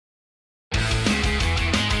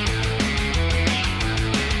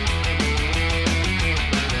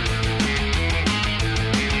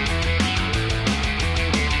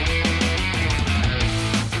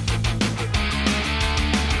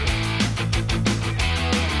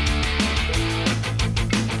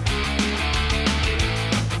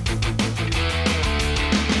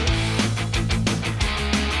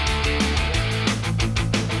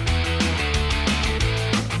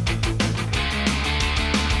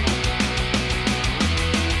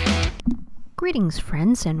Greetings,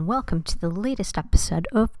 friends, and welcome to the latest episode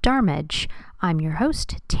of Dharmedge. I'm your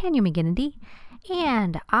host, Tanya McGinnity,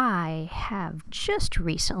 and I have just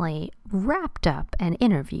recently wrapped up an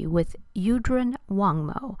interview with Yudren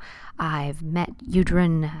Wangmo. I've met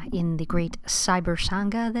Yudren in the great cyber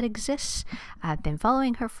sangha that exists. I've been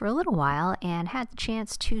following her for a little while and had the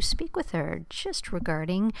chance to speak with her just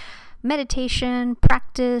regarding meditation,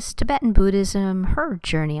 practice, Tibetan Buddhism, her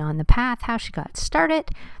journey on the path, how she got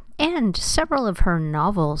started, and several of her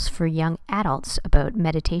novels for young adults about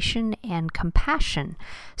meditation and compassion.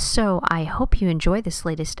 So I hope you enjoy this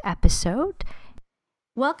latest episode.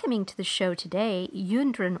 Welcoming to the show today,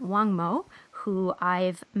 Yudren Wangmo, who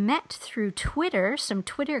I've met through Twitter, some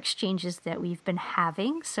Twitter exchanges that we've been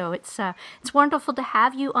having. So it's wonderful to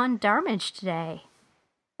have you on Dharmedge today.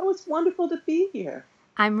 Oh, it's wonderful to be here.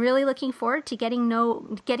 I'm really looking forward to getting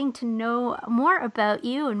to know more about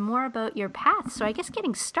you and more about your path. So I guess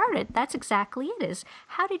getting started, that's exactly it.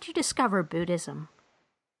 How did you discover Buddhism?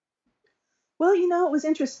 Well, it was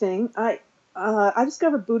interesting. I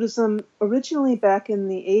discovered Buddhism originally back in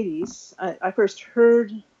the 80s. I first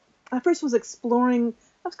was exploring.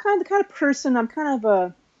 I was kind of the kind of person. I'm kind of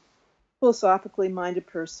a philosophically minded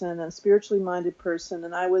person, a spiritually minded person,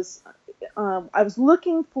 and I was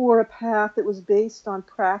looking for a path that was based on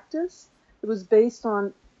practice. It was based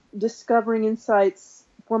on discovering insights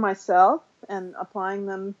for myself and applying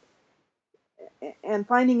them and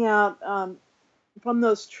finding out from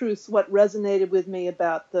those truths what resonated with me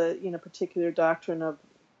about the particular doctrine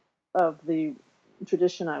of the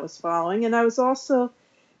tradition I was following. And I was also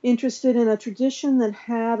interested in a tradition that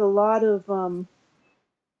had a lot of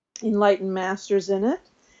enlightened masters in it,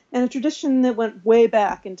 and a tradition that went way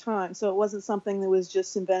back in time. So it wasn't something that was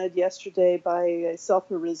just invented yesterday by a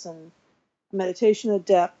self-arisen meditation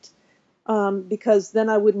adept, because then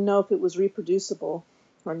I wouldn't know if it was reproducible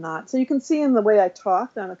or not. So you can see in the way I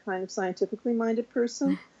talk, I'm a kind of scientifically minded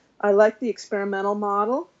person. I like the experimental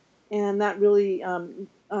model, and that really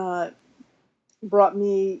brought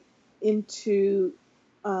me into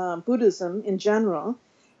Buddhism in general.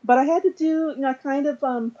 But I had to do, I kind of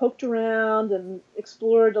poked around and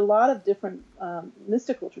explored a lot of different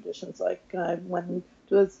mystical traditions. Like I went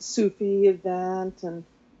to a Sufi event and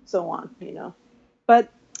so on, But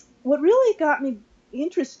what really got me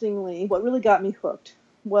hooked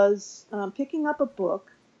was picking up a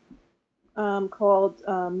book called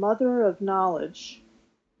Mother of Knowledge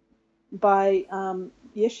by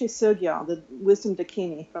Yeshe Tsogyal, the Wisdom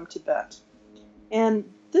Dakini from Tibet.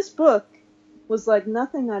 And this book was like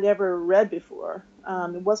nothing I'd ever read before.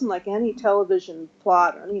 It wasn't like any television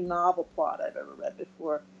plot or any novel plot I've ever read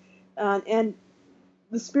before. And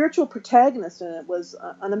the spiritual protagonist in it was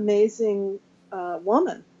an amazing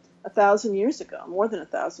woman 1,000 years ago, more than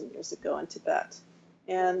 1,000 years ago in Tibet.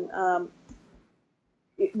 And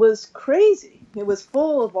it was crazy. It was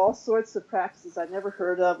full of all sorts of practices I'd never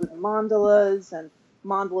heard of, with mandalas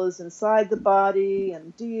inside the body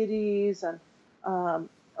and deities and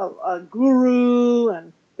a guru,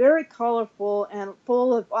 and very colorful and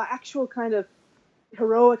full of actual kind of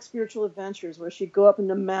heroic spiritual adventures where she'd go up in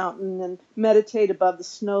the mountain and meditate above the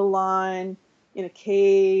snow line in a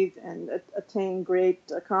cave and attain great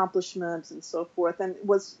accomplishments and so forth. And it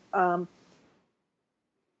was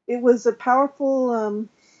a powerful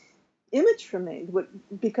image for me,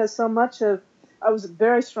 because I was a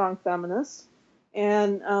very strong feminist,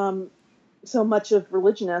 and so much of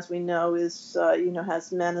religion, as we know, is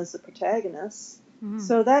has men as the protagonists. Mm-hmm.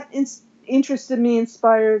 So that interested me,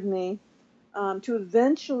 inspired me to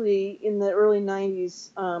eventually, in the early 90s,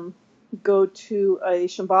 go to a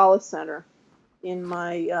Shambhala center in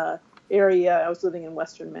my area. I was living in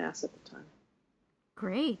Western Mass at the time.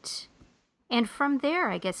 Great. And from there,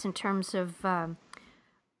 I guess, in terms of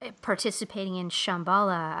participating in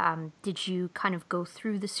Shambhala, did you kind of go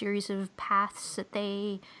through the series of paths that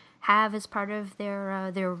they have as part of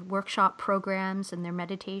their workshop programs and their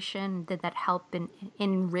meditation? Did that help in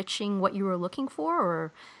enriching what you were looking for,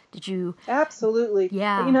 or did you? Absolutely.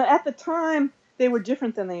 Yeah. At the time they were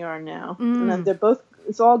different than they are now, and they're both.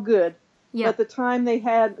 It's all good. Yeah. But at the time they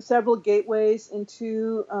had several gateways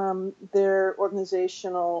into their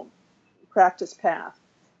organizational practice path,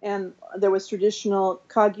 and there was traditional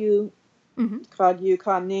Kagyu,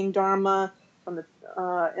 Ka-Ning Dharma.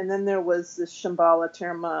 And then there was this Shambhala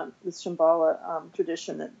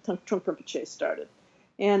tradition that Trungpa Rinpoche started.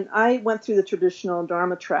 And I went through the traditional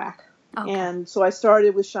Dharma track. Okay. And so I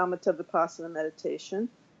started with Shamatha Vipassana meditation,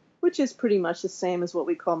 which is pretty much the same as what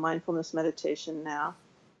we call mindfulness meditation now.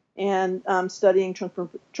 And studying Trungpa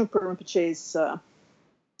Rinpoche's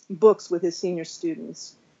books with his senior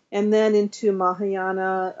students. and then into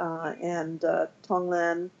Mahayana and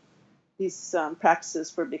Tonglen, these practices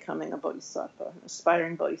for becoming a bodhisattva,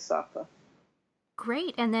 aspiring bodhisattva.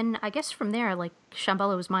 Great. And then I guess from there, like,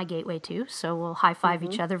 Shambhala was my gateway too, so we'll high five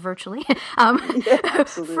each other virtually. Yeah,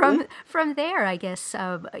 absolutely. From there, I guess,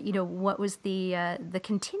 what was the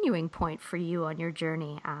continuing point for you on your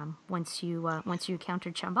journey once you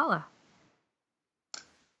encountered Shambhala?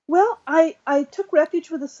 Well, I took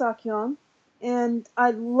refuge with the Sakyong, and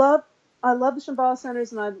I love the Shambhala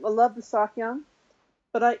centers, and I love the Sakyong,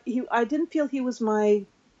 but I didn't feel he was my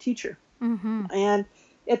teacher. Mm-hmm. And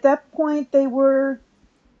at that point, they were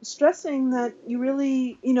stressing that you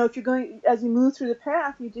really, if you're going, as you move through the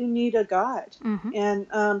path, you do need a guide. Mm-hmm. And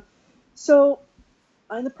so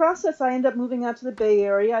in the process, I ended up moving out to the Bay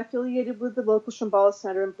Area. I affiliated with the local Shambhala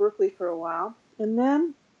Center in Berkeley for a while. And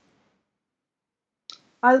then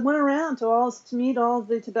I went around to meet all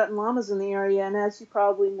the Tibetan Lamas in the area. And as you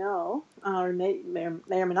probably know, or may or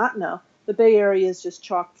may not know, the Bay Area is just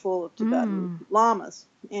chock full of Tibetan Lamas.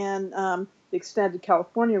 And the extended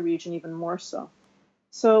California region even more so.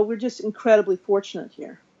 So we're just incredibly fortunate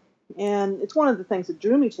here. And it's one of the things that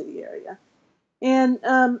drew me to the area. And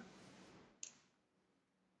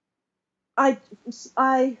I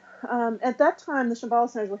at that time, the Shambhala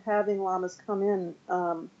centers were having lamas come in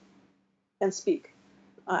and speak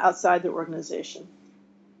outside their organization.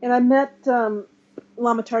 And I met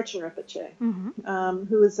Lama Tarchen Rinpoche,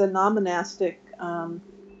 who is a non-monastic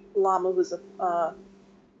lama who's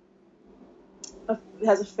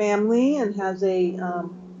has a family and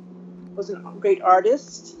was a great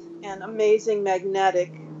artist and amazing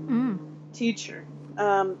magnetic teacher.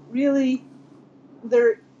 Really,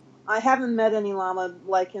 I haven't met any lama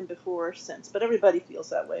like him before or since, but everybody feels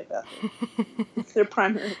that way about their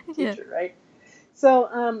primary teacher, right?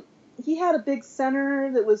 So he had a big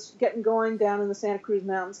center that was getting going down in the Santa Cruz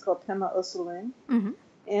Mountains called Pema Osaling,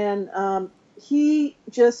 and he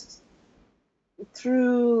just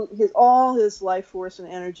threw all his life force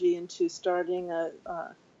and energy into starting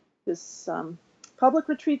this public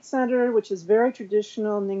retreat center, which is very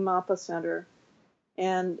traditional Nyingmapa center,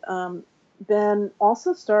 and then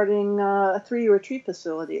also starting a 3-year retreat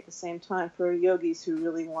facility at the same time for yogis who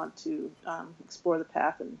really want to explore the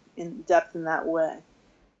path in depth in that way.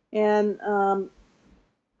 And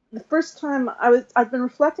the first time I've been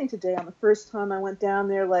reflecting today on the first time I went down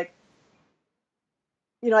there, like,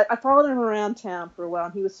 I followed him around town for a while,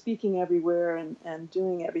 and he was speaking everywhere and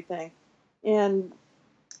doing everything. And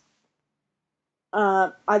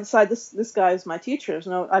I decided this guy is my teacher.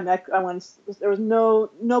 Nobody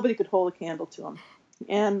could hold a candle to him.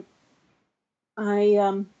 And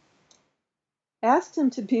I asked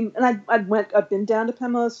him to be, and I'd been down to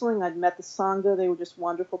Pema Osaling. I'd met the Sangha. They were just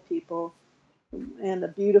wonderful people and a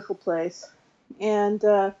beautiful place. And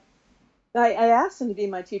I asked him to be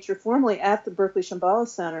my teacher formally at the Berkeley Shambhala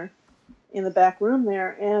Center in the back room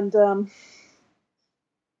there. And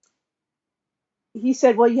he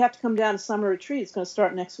said, well, you have to come down to summer retreat. It's going to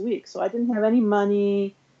start next week. So I didn't have any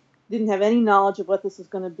money, didn't have any knowledge of what this is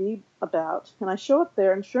going to be about. And I show up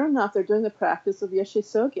there, and sure enough, they're doing the practice of Yeshe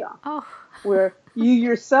Sogya, where you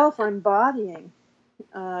yourself are embodying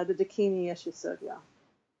the Dakini Yeshe Sogya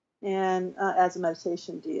and as a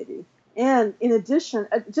meditation deity. And in addition,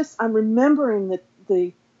 I'm remembering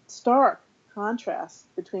the stark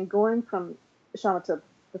contrast between going from shamatha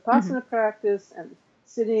vipassana practice and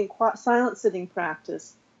silent sitting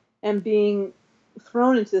practice and being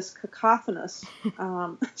thrown into this cacophonous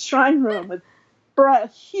shrine room with a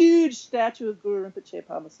huge statue of Guru Rinpoche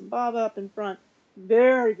Padmasambhava up in front,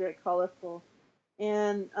 very, very colorful,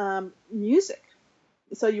 and music.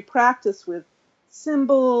 So you practice with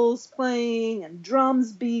cymbals playing and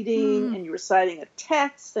drums beating, and you're reciting a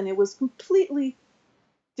text, and it was completely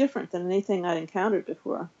different than anything I'd encountered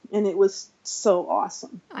before, and it was so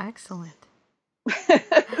awesome. Excellent.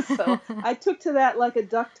 So I took to that like a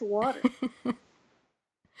duck to water.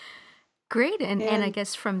 Great, and I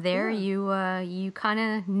guess from there you kind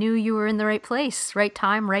of knew you were in the right place, right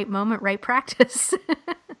time, right moment, right practice.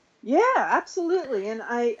 Yeah, absolutely. And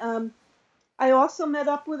I also met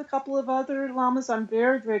up with a couple of other lamas I'm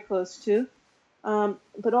very, very close to,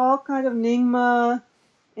 but all kind of Nyingma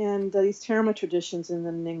and these Theravada traditions in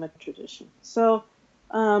the Nyingma tradition. So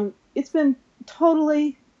it's been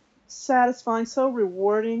totally satisfying, so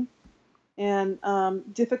rewarding, and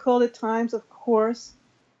difficult at times, of course.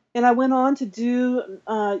 And I went on to do,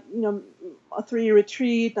 a 3-year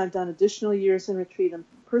retreat. I've done additional years in retreat and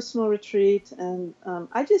personal retreat, and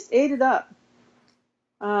I just ate it up.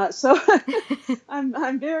 So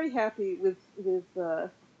I'm very happy with the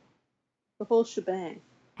whole shebang.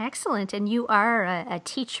 Excellent, and you are a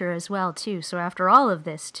teacher as well too. So after all of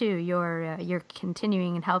this too, you're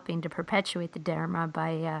continuing and helping to perpetuate the Dharma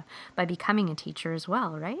by becoming a teacher as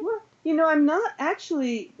well, right? Well, I'm not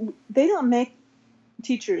actually. They don't make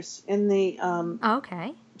teachers in the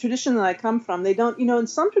Okay. tradition that I come from. They don't. In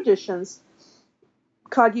some traditions,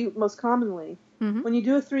 Kagyu most commonly, Mm-hmm. when you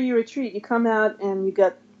do a 3-year retreat, you come out and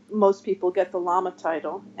most people get the Lama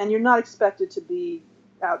title, and you're not expected to be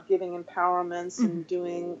out giving empowerments and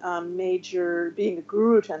doing being a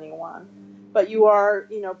guru to anyone, but you are,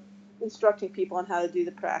 instructing people on how to do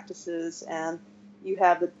the practices, and you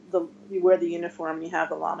have you wear the uniform, and you have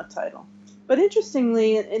the Lama title. But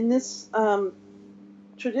interestingly, in this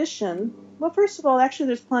tradition, well, first of all, actually,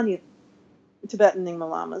 there's plenty of Tibetan Nyingma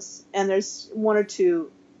lamas, and there's one or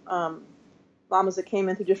two lamas that came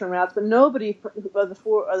in through different routes, but nobody of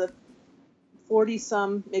the 40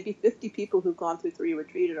 some, maybe 50 people who've gone through 3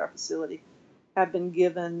 retreat at our facility have been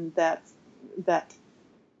given that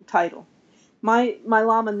title. My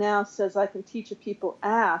lama now says I can teach if people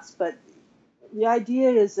ask, but the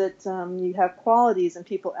idea is that you have qualities, and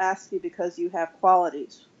people ask you because you have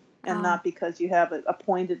qualities, and not because you have it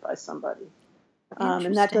appointed by somebody.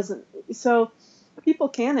 And that doesn't. So people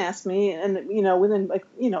can ask me, and within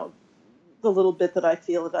the little bit that I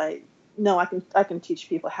feel that I can teach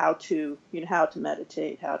people how to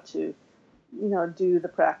meditate, how to do the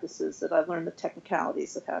practices that I've learned, the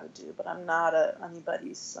technicalities of how to do. But I'm not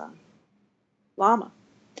anybody's lama.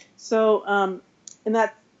 So and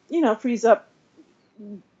that frees up.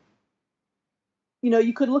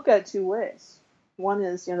 You could look at it 2 ways. One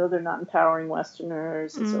is they're not empowering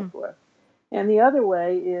Westerners and so forth, and the other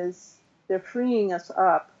way is they're freeing us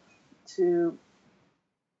up to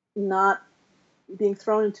not being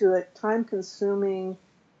thrown into a time-consuming,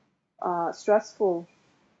 stressful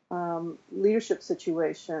leadership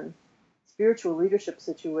situation, spiritual leadership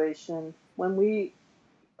situation, when we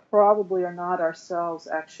probably are not ourselves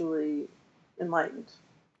actually enlightened.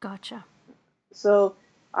 Gotcha. So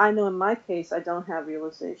I know in my case I don't have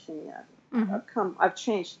realization yet. I've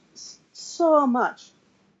changed so much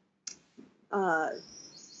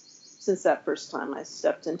since that first time I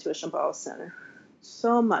stepped into a Shambhala center.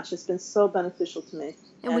 So much. It's been so beneficial to me.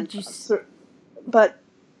 And would you? But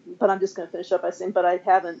I'm just going to finish up by saying, but I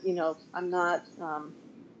haven't. I'm not.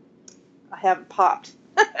 I haven't popped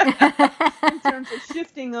in terms of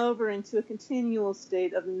shifting over into a continual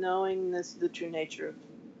state of knowing the true nature of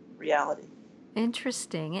reality.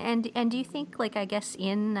 Interesting. And do you think, like, I guess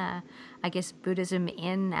Buddhism,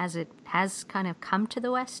 as it has kind of come to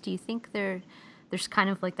the West, do you think there's kind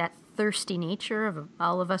of like that thirsty nature of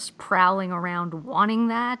all of us prowling around wanting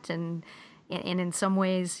that, and in some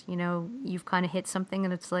ways, you've kind of hit something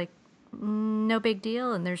and it's like no big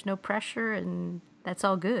deal, and there's no pressure, and that's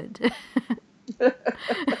all good.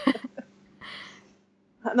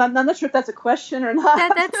 I'm not sure if that's a question or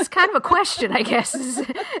not. That's kind of a question, I guess.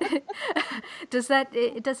 Does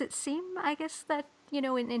it seem, I guess, that,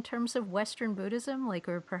 in terms of Western Buddhism, like,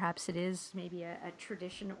 or perhaps it is maybe a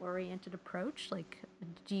tradition-oriented approach? Like,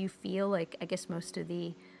 do you feel like, I guess, most of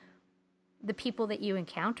the people that you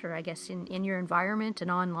encounter, I guess, in your environment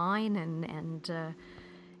and online and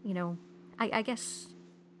I guess...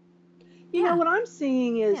 What I'm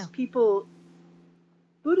seeing is people...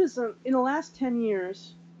 Buddhism, in the last 10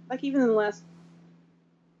 years, like even in the last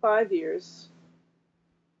 5 years,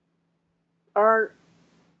 are,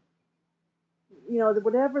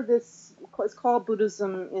 whatever this is called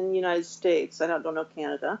Buddhism in the United States, I don't know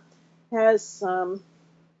Canada, has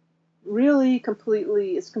really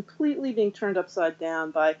is completely being turned upside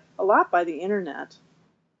down by the internet,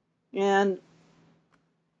 and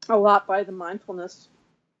a lot by the mindfulness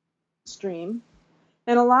stream,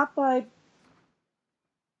 and a lot by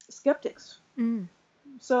skeptics.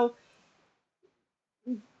 So,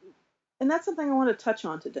 and that's something I want to touch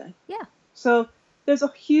on today. Yeah. So there's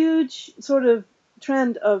a huge sort of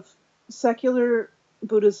trend of secular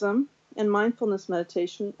Buddhism and mindfulness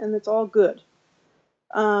meditation, and it's all good.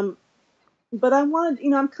 But I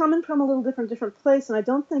wanted, I'm coming from a little different place, and I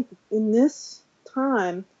don't think in this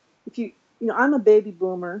time, I'm a baby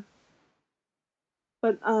boomer,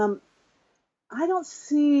 but I don't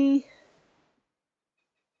see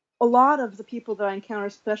a lot of the people that I encounter,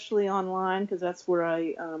 especially online, because that's where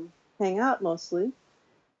I hang out mostly,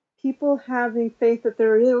 people having faith that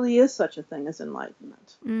there really is such a thing as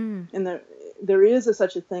enlightenment, and there is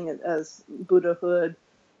such a thing as Buddhahood,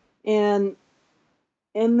 and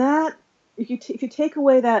that if you take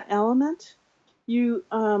away that element,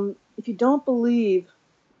 if you don't believe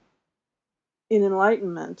in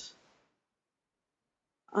enlightenment,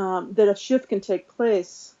 that a shift can take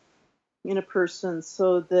place, in a person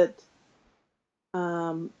so that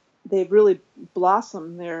they really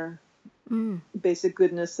blossom their basic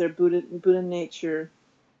goodness, their Buddha nature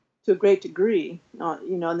to a great degree. In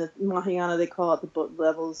the Mahayana they call it the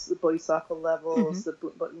levels, the Bodhisattva levels, the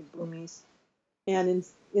Bhumis. And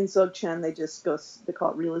in Dzogchen they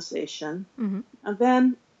call it realization. And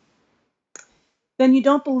then you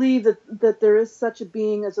don't believe that there is such a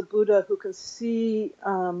being as a Buddha who can see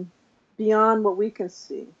beyond what we can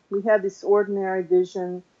see. We have this ordinary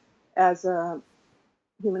vision as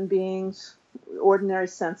human beings, ordinary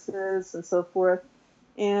senses and so forth.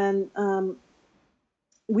 And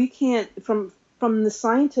we can't, from the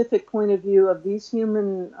scientific point of view of these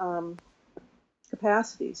human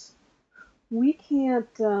capacities, we can't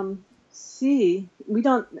see, we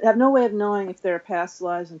don't have no way of knowing if there are past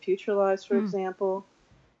lives and future lives, for example.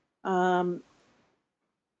 And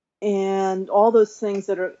all those things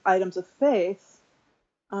that are items of faith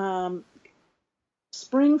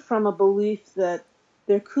spring from a belief that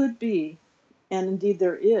there could be, and indeed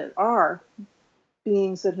there are,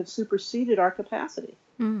 beings that have superseded our capacity.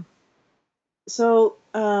 So,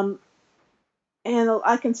 and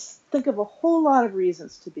I can think of a whole lot of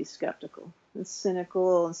reasons to be skeptical and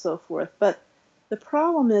cynical and so forth. But the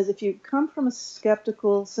problem is, if you come from a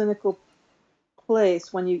skeptical, cynical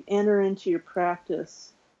place, when you enter into your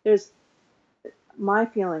practice, my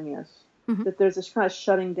feeling is that there's this kind of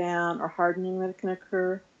shutting down or hardening that can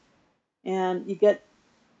occur. And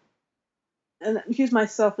and use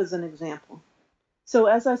myself as an example. So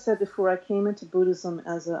as I said before, I came into Buddhism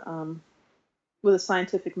as with a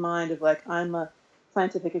scientific mind of like, I'm a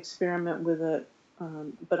scientific experiment with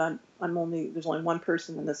but there's only one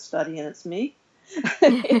person in this study and it's me.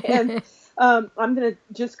 And I'm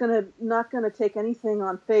not gonna take anything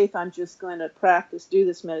on faith. I'm just going to do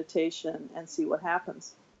this meditation and see what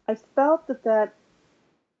happens. I felt that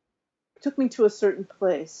took me to a certain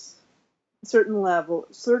place, a certain level.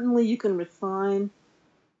 Certainly you can refine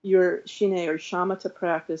your Shine or Shamatha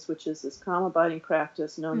practice, which is this calm abiding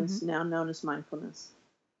practice known as mindfulness,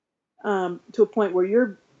 to a point where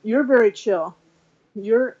you're very chill.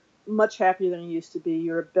 You're much happier than you used to be.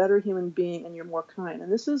 You're a better human being and you're more kind.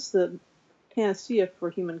 And this is the panacea for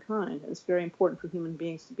humankind. It's very important for human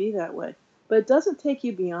beings to be that way. But it doesn't take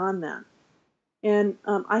you beyond that. And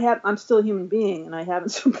I'm still a human being and I haven't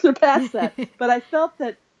surpassed that. But I felt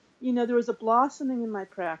that, there was a blossoming in my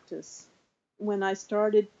practice when I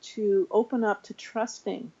started to open up to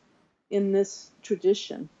trusting in this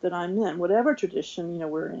tradition that I'm in, whatever tradition,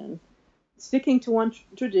 we're in, sticking to one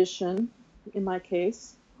tradition, in my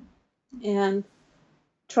case, and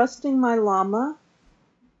trusting my Lama.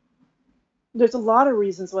 There's a lot of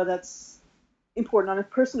reasons why that's important. On a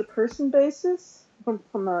person-to-person basis,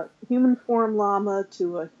 from a human form Lama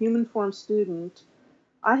to a human form student,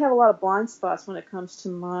 I have a lot of blind spots when it comes to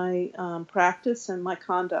my practice and my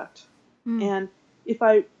conduct. And if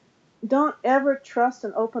I don't ever trust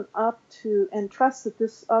and open up to and trust that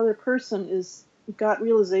this other person got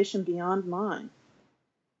realization beyond my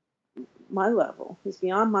level, is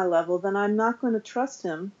beyond my level, then I'm not going to trust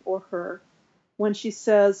him or her when she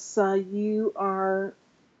says you're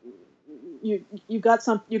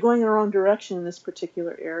going in the wrong direction in this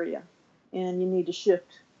particular area and you need to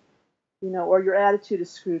shift, or your attitude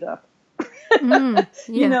is screwed up. And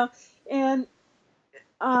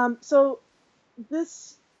so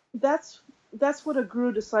that's what a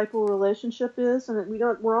guru-disciple relationship is, and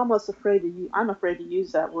we're almost afraid I'm afraid to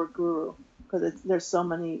use that word guru because there's so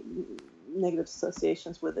many negative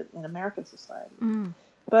associations with it in American society.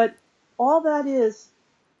 But all that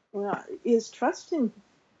is trusting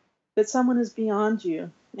that someone is beyond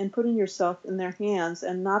you and putting yourself in their hands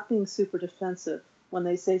and not being super defensive when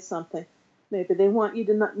they say something. Maybe they want you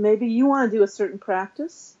to not. Maybe you want to do a certain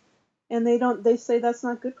practice, and they say that's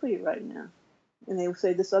not good for you right now, and they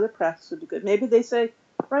say this other practice would be good. Maybe they say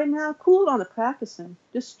right now, cool it on the practicing,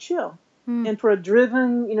 just chill. And for a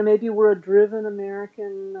driven, maybe we're a driven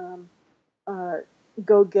American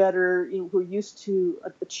go-getter, who are used to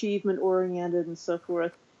achievement oriented and so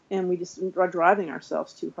forth, and we just are driving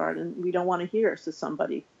ourselves too hard, and we don't want to hear so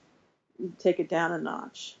somebody take it down a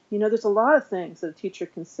notch. There's a lot of things that a teacher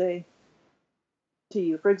can say to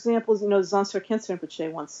you. For example, Zanser Khyentse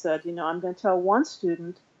Rinpoche once said, I'm going to tell one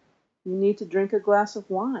student, you need to drink a glass of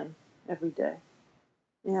wine every day,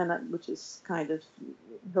 and which is kind of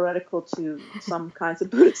heretical to some kinds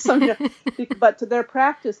of Buddhism, but to their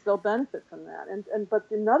practice, they'll benefit from that.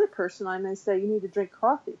 But another person, I may say, you need to drink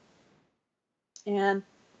coffee. And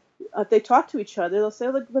if they talk to each other, they'll say,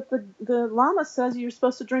 look, but the Lama says you're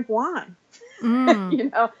supposed to drink wine,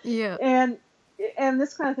 Yeah. and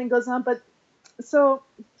this kind of thing goes on. But so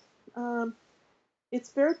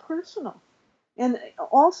it's very personal. And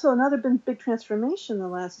also, another big transformation in the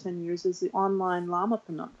last 10 years is the online Lama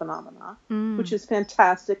phenomena, which Mm. is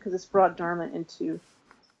fantastic because it's brought Dharma into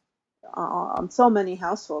so many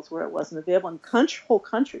households where it wasn't available, and whole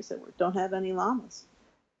countries that don't have any lamas.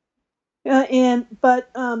 But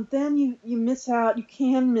then you miss out. You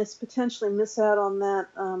can potentially miss out on that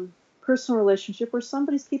personal relationship where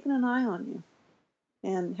somebody's keeping an eye on you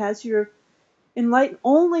and has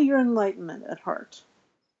only your enlightenment at heart.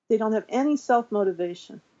 They don't have any self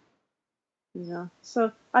motivation.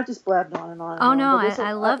 So I just blabbed on and on and Oh on. no, But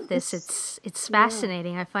I love this. this, It's yeah,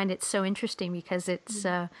 fascinating. I find it so interesting because it's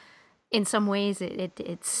in some ways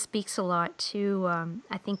it speaks a lot to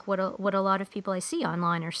I think what a lot of people I see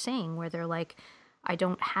online are saying, where they're like, I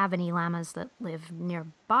don't have any lamas that live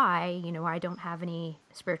nearby. I don't have any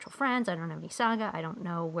spiritual friends. I don't have any sangha. I don't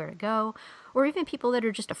know where to go, or even people that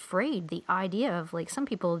are just afraid. The idea of, like, some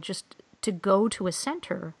people just to go to a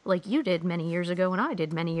center like you did many years ago and I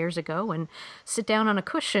did many years ago and sit down on a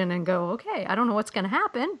cushion and go, okay, I don't know what's going to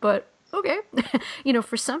happen, but okay.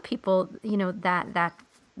 For some people,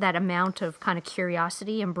 that amount of kind of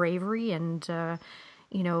curiosity and bravery and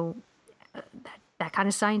you know that kind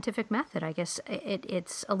of scientific method, I guess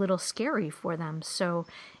it's a little scary for them. So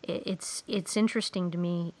it's interesting to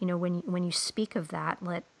me, when you speak of that,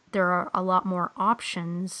 there are a lot more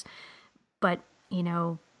options, but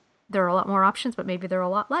there are a lot more options, but maybe there are a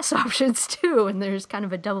lot less options too, and there's kind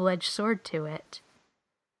of a double-edged sword to it.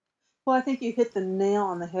 well, I think you hit the nail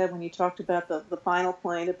on the head when you talked about the final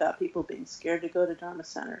point about people being scared to go to Dharma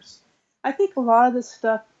centers. I think a lot of this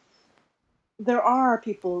stuff, there are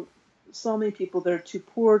people, so many people that are too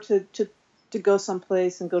poor to go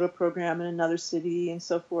someplace and go to a program in another city and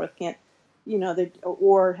so forth. Can't, they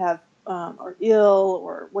or have or ill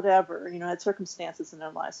or whatever, had circumstances in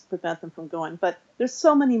their lives to prevent them from going. But there's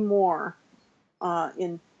so many more,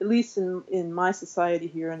 in at least in my society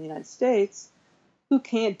here in the United States, who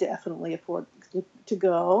can't definitely afford to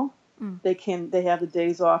go. Mm. They have the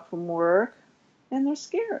days off from work, and they're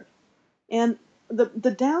scared. And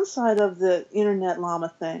the downside of the internet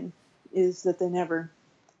llama thing is that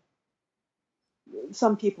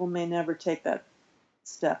some people may never take that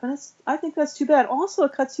step, and I think that's too bad. Also,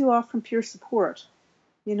 it cuts you off from peer support.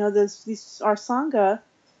 Our sangha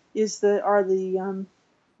are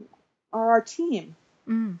our team.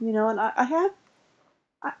 Mm. And I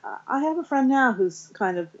have a friend now who's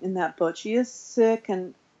kind of in that boat. She is sick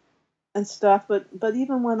and stuff, but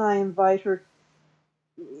even when I invite her,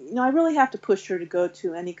 I really have to push her to go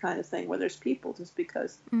to any kind of thing where there's people, just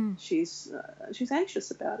because she's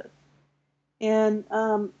anxious about it. And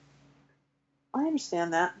I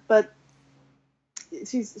understand that, but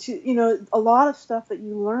a lot of stuff that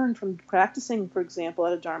you learn from practicing, for example,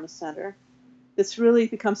 at a Dharma center, this really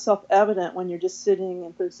becomes self-evident when you're just sitting,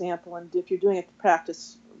 and for example, and if you're doing a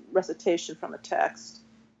practice recitation from a text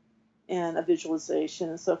and a visualization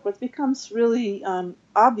and so forth, it becomes really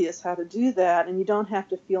obvious how to do that, and you don't have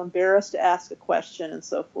to feel embarrassed to ask a question and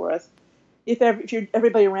so forth. If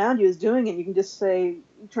everybody around you is doing it, you can just say,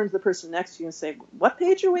 turn to the person next to you and say, what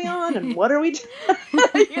page are we on and what are we doing?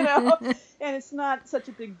 And it's not such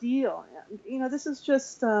a big deal. This is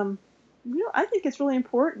just, I think it's really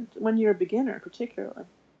important when you're a beginner, particularly.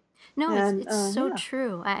 No, And it's so yeah.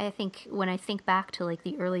 true. I think when I think back to, like,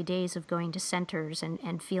 the early days of going to centers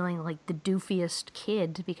and feeling like the doofiest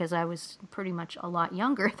kid, because I was pretty much a lot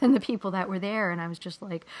younger than the people that were there, and I was just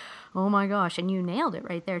like, oh my gosh. And you nailed it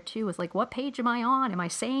right there too, with like, what page am I on? Am I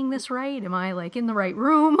saying this right? Am I, like, in the right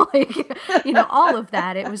room? Like, all of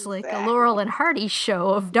that. It was like Exactly. a Laurel and Hardy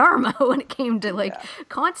show of Dharma when it came to, like, Yeah.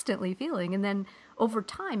 constantly feeling. And then over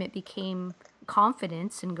time it became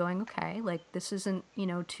confidence and going, okay, like, this isn't,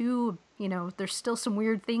 too, there's still some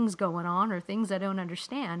weird things going on or things I don't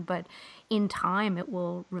understand, but in time it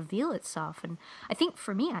will reveal itself. And I think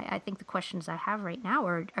for me, I think the questions I have right now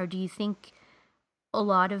are do you think a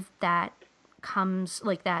lot of that comes,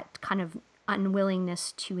 like, that kind of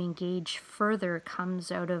unwillingness to engage further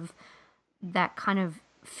comes out of that kind of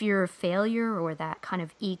fear of failure or that kind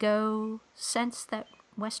of ego sense that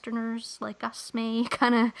Westerners like us may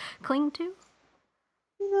kind of cling to?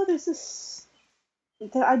 There's this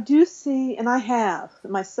that I do see, and I have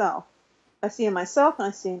myself. I see in myself and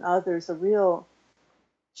I see in others a real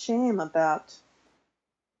shame about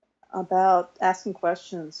asking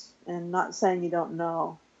questions and not saying you don't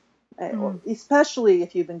know. Especially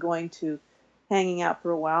if you've been going to hanging out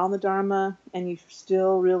for a while in the Dharma and you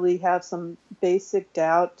still really have some basic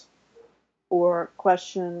doubt or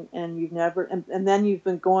question, and you've never, and then you've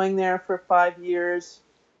been going there for 5 years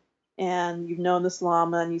and you've known this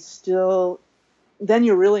Lama and you still then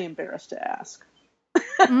you're really embarrassed to ask.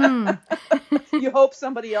 Mm. You hope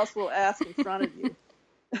somebody else will ask in front of you.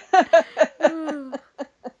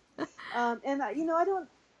 And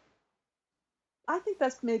I think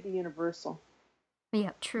that's maybe universal.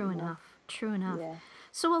 Yeah, true enough. True enough. Yeah.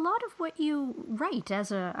 So a lot of what you write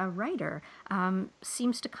as a writer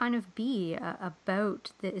seems to kind of be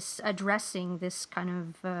about this, addressing this kind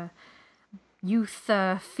of youth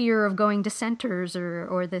fear of going to centers,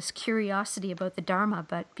 or this curiosity about the Dharma,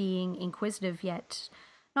 but being inquisitive yet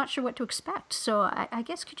not sure what to expect. So I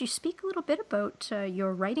guess could you speak a little bit about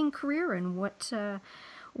your writing career and what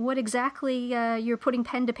exactly you're putting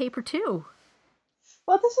pen to paper to?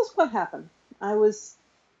 Well, this is what happened. I was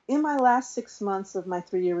in my last 6 months of my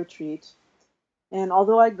 3-year retreat, and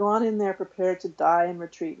although I'd gone in there prepared to die in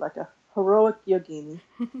retreat like a heroic yogini,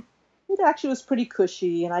 it actually was pretty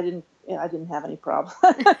cushy, and I didn't have any problem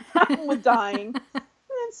with dying.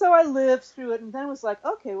 And so I lived through it, and then it was like,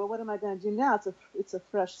 okay, well, what am I going to do now? It's a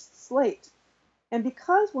fresh slate. And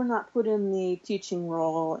because we're not put in the teaching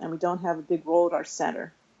role and we don't have a big role at our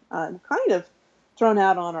center, I'm kind of thrown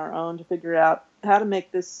out on our own to figure out how to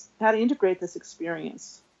integrate this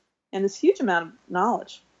experience and this huge amount of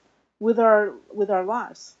knowledge with our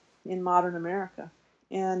lives in modern America.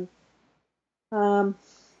 And the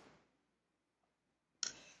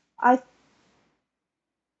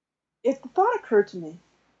thought occurred to me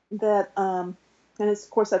that, and of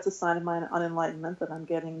course that's a sign of my unenlightenment, that I'm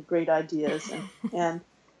getting great ideas and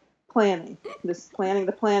planning.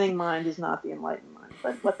 The planning mind is not the enlightened mind,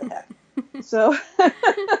 but what the heck. So,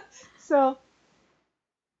 so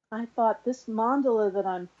I thought this mandala that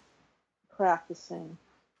I'm practicing,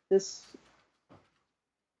 these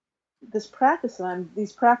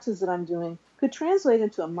practices that I'm doing could translate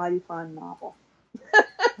into a mighty fine novel.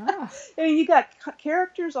 I mean, you got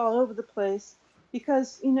characters all over the place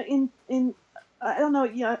because, in I don't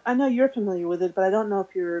know, I know you're familiar with it, but I don't know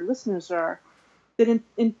if your listeners are. That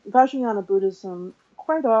in Vajrayana Buddhism,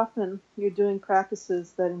 quite often you're doing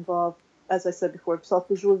practices that involve, as I said before,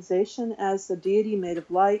 self-visualization as a deity made of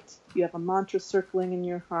light. You have a mantra circling in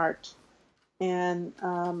your heart, and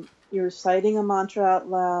you're reciting a mantra out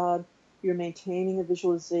loud. You're maintaining a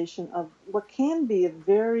visualization of what can be a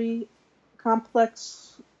very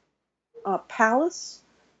complex palace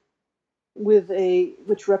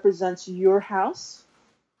which represents your house,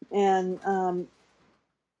 and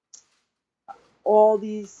all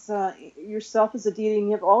these yourself as a deity, and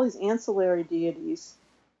you have all these ancillary deities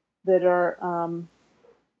that are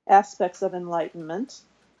aspects of enlightenment,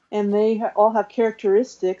 and they all have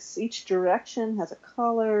characteristics. Each direction has a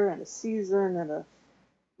color and a season and a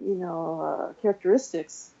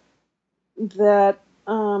characteristics that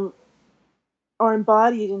are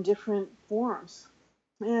embodied in different forms.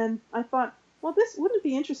 And I thought, well, this wouldn't it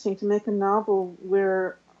be interesting to make a novel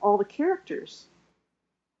where all the characters,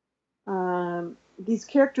 these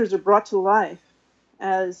characters are brought to life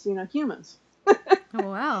as humans. Oh,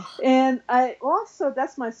 wow. And I also,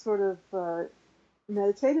 that's my sort of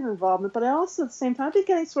meditative involvement, but I also at the same time I've been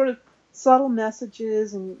getting sort of subtle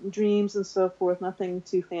messages and dreams and so forth, nothing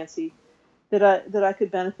too fancy, that I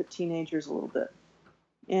could benefit teenagers a little bit.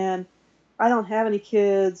 And I don't have any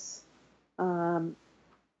kids, and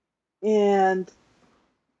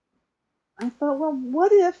I thought, well,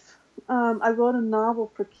 what if I wrote a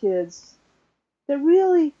novel for kids that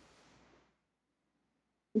really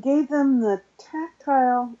gave them the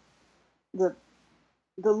tactile, the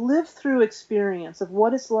live-through experience of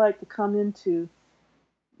what it's like to come into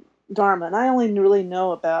Dharma. And I only really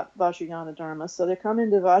know about Vajrayana Dharma, so they come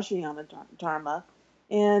into Vajrayana Dharma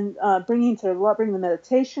and bring the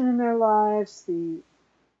meditation in their lives, the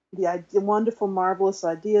wonderful, marvelous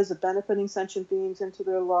ideas of benefiting sentient beings into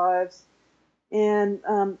their lives, and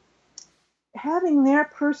having their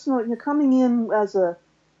personal, coming in as a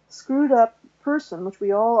screwed up person, which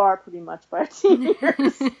we all are pretty much by teen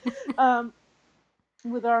years,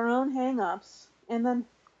 with our own hang-ups, and then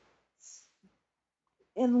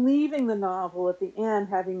leaving the novel at the end,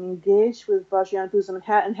 having engaged with Vajrayana Buddhism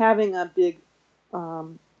and having a big,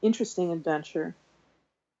 interesting adventure,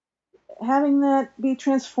 having that be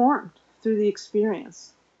transformed through the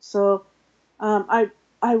experience. So I'm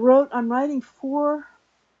writing 4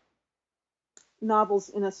 novels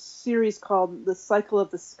in a series called The Cycle of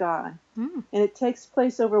the Sky. And it takes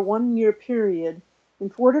place over a 1-year period in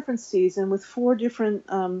 4 different seasons with 4 different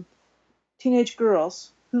teenage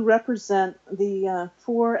girls who represent the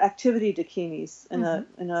 4 activity dakinis in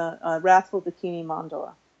a Wrathful Dakini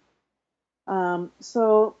mandala.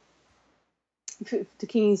 So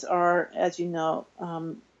dakinis are, as you know,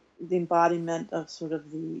 the embodiment of sort of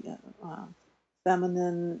the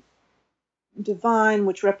feminine divine,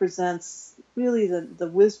 which represents really the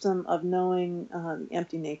wisdom of knowing the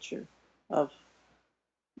empty nature of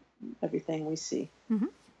everything we see. Mm-hmm.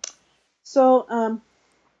 So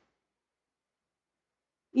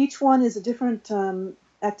each one is a different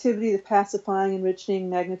activity: the pacifying, enriching,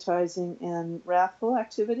 magnetizing, and wrathful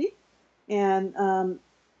activity. And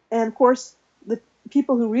of course, the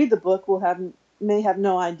people who read the book may have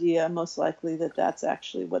no idea, most likely, that that's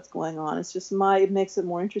actually what's going on. It's just it makes it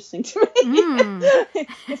more interesting to me.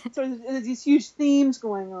 So there's these huge themes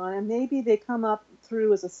going on, and maybe they come up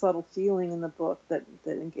through as a subtle feeling in the book that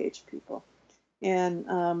engage people.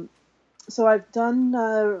 And so I've done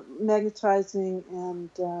magnetizing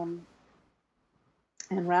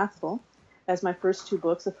and wrathful as my first two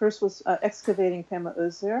books. The first was Excavating Pema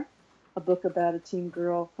Özer, a book about a teen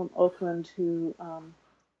girl from Oakland who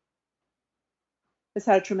has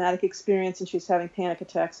had a traumatic experience, and she's having panic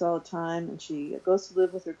attacks all the time, and she goes to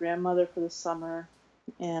live with her grandmother for the summer,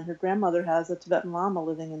 and her grandmother has a Tibetan Lama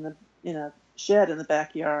living in a shed in the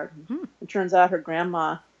backyard. Mm-hmm. It turns out her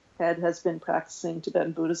grandma has been practicing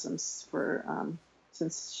Tibetan Buddhism since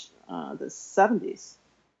the 70s.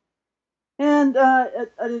 And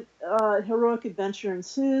a heroic adventure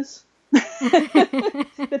ensues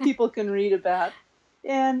that people can read about.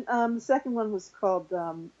 And the second one was called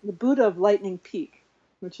The Buddha of Lightning Peak,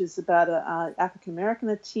 which is about an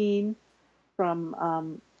African-American teen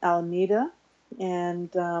from Alameda.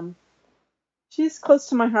 And she's close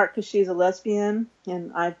to my heart because she's a lesbian,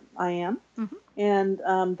 and I am. Mm-hmm. And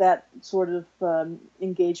that sort of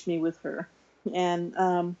engaged me with her.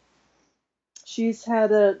 And she's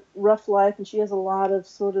had a rough life, and she has a lot of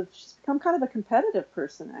she's become kind of a competitive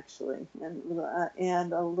person, actually,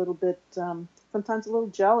 and a little bit, sometimes a little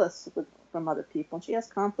jealous from other people. And she has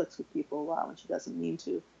conflicts with people a lot when she doesn't mean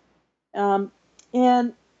to.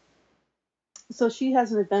 And so she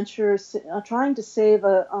has an adventure trying to save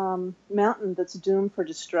a mountain that's doomed for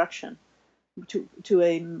destruction to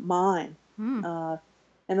a mine. And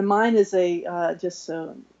the mine is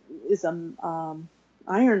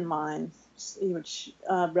iron mine, which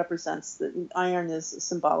represents that iron is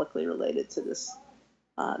symbolically related to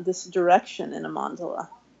this direction in a mandala,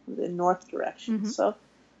 the north direction. Mm-hmm. So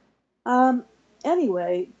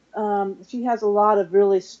anyway, she has a lot of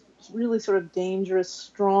really sort of dangerous,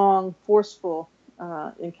 strong, forceful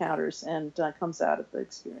encounters, and comes out of the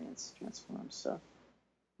experience transformed. So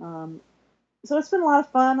it's been a lot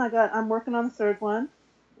of fun. I'm working on the third one,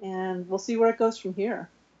 and we'll see where it goes from here.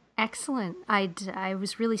 Excellent. I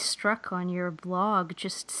was really struck on your blog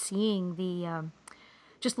just seeing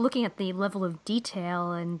just looking at the level of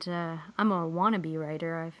detail, and I'm a wannabe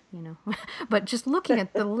writer, but just looking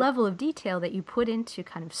at the level of detail that you put into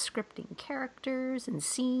kind of scripting characters and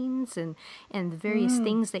scenes and the various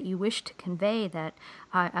things that you wish to convey, that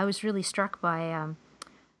I was really struck by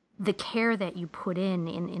the care that you put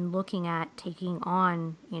in looking at taking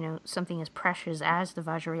on, something as precious as the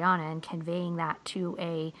Vajrayana and conveying that to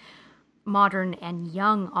a modern and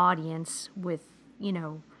young audience with,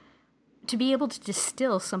 to be able to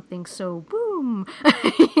distill something so boom,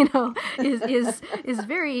 is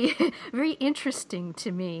very, very interesting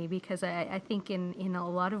to me, because I think in a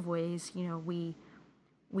lot of ways,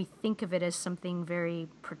 we think of it as something very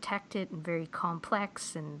protected and very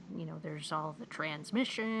complex, and there's all the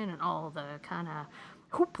transmission and all the kind of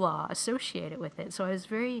hoopla associated with it. So I was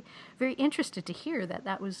very, very interested to hear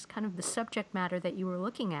that was kind of the subject matter that you were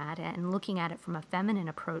looking at, and looking at it from a feminine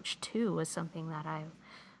approach too was something that I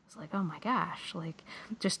was like, oh my gosh, like,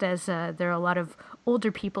 just as there are a lot of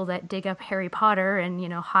older people that dig up Harry Potter and,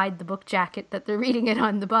 hide the book jacket that they're reading it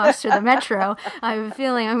on the bus or the metro, I have a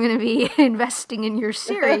feeling I'm going to be investing in your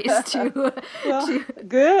series too.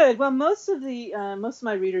 Good. Well, most of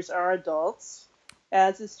my readers are adults,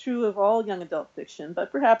 as is true of all young adult fiction,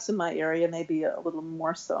 but perhaps in my area maybe a little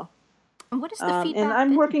more so. And what is the feedback? And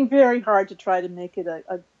I'm working very hard to try to make it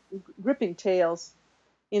a gripping tales,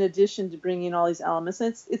 in addition to bringing all these elements.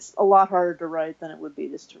 And it's a lot harder to write than it would be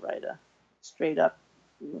just to write a straight-up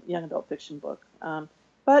young adult fiction book.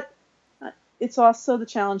 But it's also, the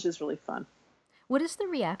challenge is really fun. What has the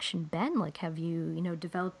reaction been? Like, have you,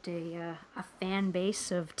 developed a fan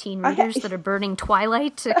base of teen readers that are burning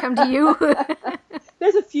Twilight to come to you?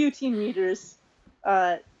 There's a few teen readers.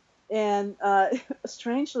 And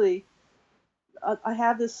strangely, I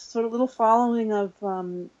have this sort of little following of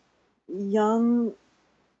young,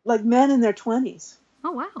 like, men in their 20s.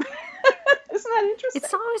 Oh, wow. Isn't that interesting?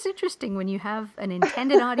 It's always interesting when you have an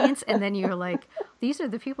intended audience and then you're like, these are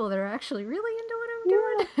the people that are actually really into what I'm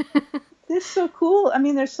doing. They're so cool. I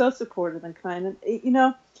mean, they're so supportive and kind.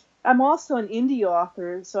 And, I'm also an indie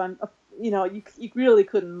author, so I'm, you really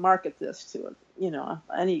couldn't market this to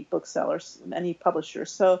any booksellers, any publisher.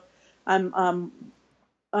 So I'm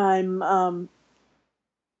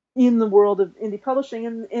in the world of indie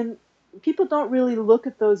publishing, and people don't really look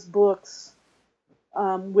at those books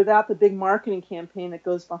without the big marketing campaign that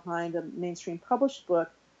goes behind a mainstream published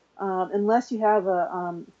book, unless you have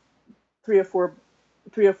three or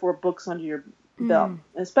four books under your belt. And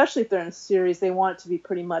especially if they're in a series, they want it to be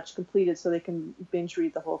pretty much completed so they can binge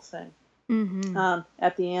read the whole thing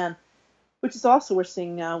at the end, which is also we're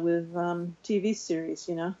seeing now with TV series.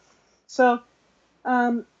 So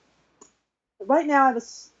right now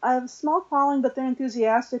I have a small following, but they're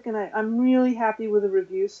enthusiastic, and I'm really happy with the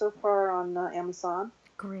reviews so far on Amazon.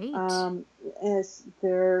 Great. As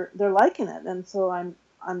they're liking it, and so I'm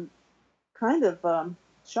kind of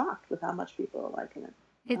shocked with how much people are liking it.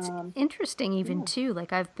 It's interesting even too,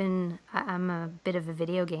 like I'm a bit of a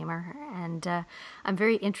video gamer, and I'm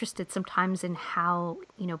very interested sometimes in how,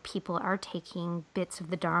 people are taking bits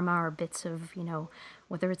of the Dharma or bits of,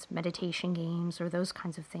 whether it's meditation games or those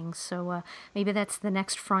kinds of things. So maybe that's the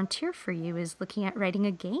next frontier for you, is looking at writing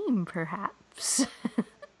a game, perhaps.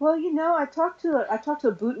 Well, I talked to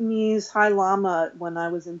a Bhutanese High Lama when I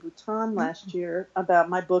was in Bhutan last year about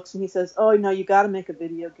my books, and he says, "Oh no, you got to make a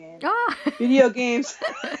video game. Video games."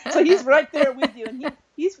 So he's right there with you, and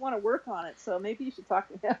he's want to work on it. So maybe you should talk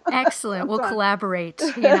to him. Excellent. We'll collaborate.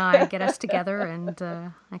 Get us together, and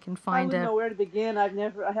I can find. I wouldn't know where to begin. I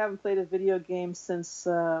haven't played a video game since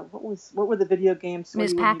what were the video games?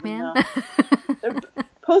 Ms. Pac-Man.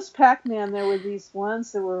 Post Pac-Man, there were these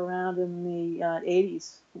ones that were around in the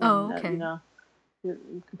 80s. When, okay.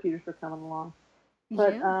 Computers were coming along.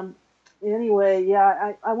 But anyway,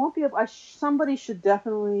 I won't be able. Somebody should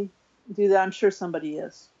definitely do that. I'm sure somebody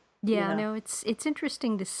is. Yeah, no, it's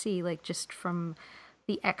interesting to see, like, just from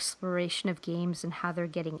the exploration of games and how they're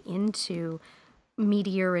getting into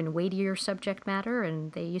meatier and weightier subject matter.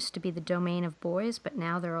 And they used to be the domain of boys, but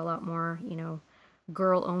now there are a lot more,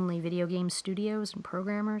 girl-only video game studios and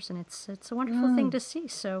programmers, and it's a wonderful thing to see.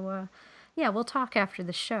 So, we'll talk after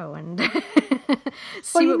the show and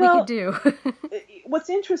see what we can do. What's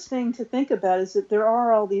interesting to think about is that there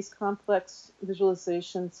are all these complex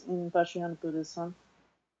visualizations in Vajrayana Buddhism.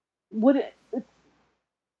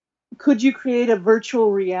 Could you create a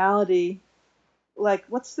virtual reality? Like,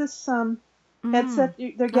 what's this headset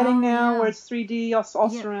they're getting now, where it's 3D all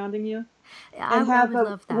surrounding you? And have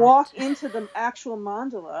a walk into the actual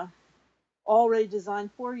mandala already designed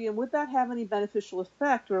for you. And would that have any beneficial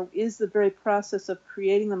effect, or is the very process of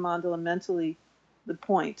creating the mandala mentally the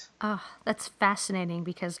point? That's fascinating,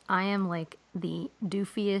 because I am like the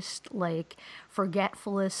doofiest, like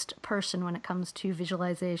forgetfulest person when it comes to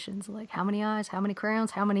visualizations. Like, how many eyes, how many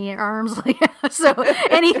crayons, how many arms? Like, so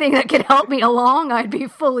anything that could help me along, I'd be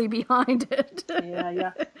fully behind it.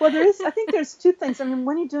 Yeah. Well, I think there's two things. I mean,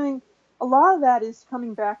 when you're doing, a lot of that is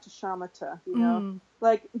coming back to shamatha,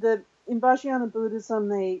 like in Vajrayana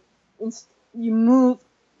Buddhism, you move.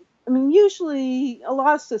 I mean, usually a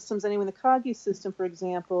lot of systems, anyway, the Kagyu system, for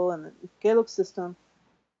example, and the Gelug system,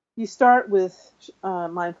 you start with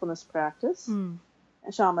mindfulness practice,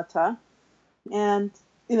 shamatha, and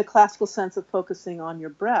in a classical sense of focusing on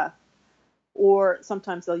your breath. Or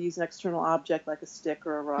sometimes they'll use an external object like a stick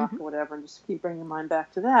or a rock or whatever, and just keep bringing your mind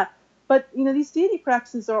back to that. But, these deity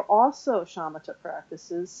practices are also shamatha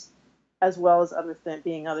practices, as well as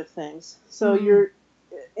being other things. So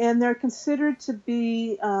and they're considered to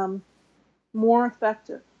be more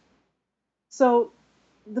effective. So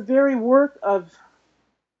the very work of,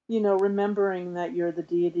 remembering that you're the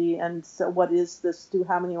deity, and so what is this?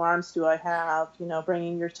 How many arms do I have?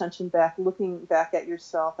 Bringing your attention back, looking back at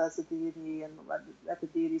yourself as a deity and at the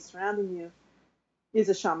deity surrounding you, is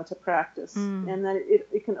a shamatha practice, and that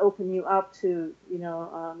it can open you up to,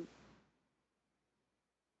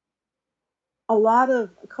 a lot of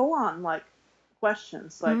koan-like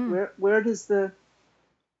questions, like where does the,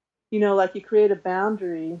 like you create a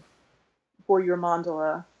boundary for your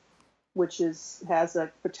mandala, which has a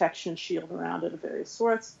protection shield around it of various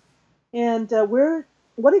sorts, and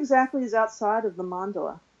what exactly is outside of the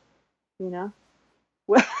mandala,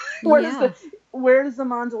 where does the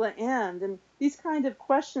mandala end? And these kind of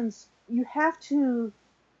questions, you have to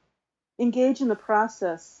engage in the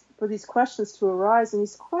process for these questions to arise. And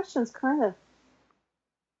these questions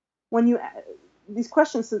these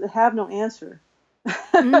questions that have no answer,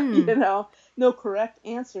 no correct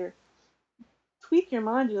answer, tweak your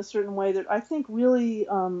mind in a certain way that I think really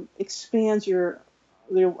expands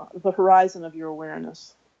the horizon of your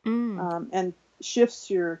awareness, and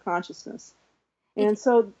shifts your consciousness. And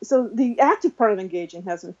so the active part of engaging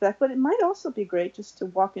has an effect, but it might also be great just to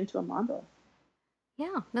walk into a mandala.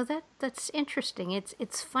 Yeah, no, that's interesting.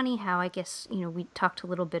 It's funny how I guess we talked a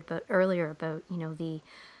little bit about earlier about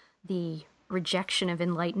the rejection of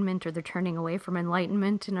enlightenment or the turning away from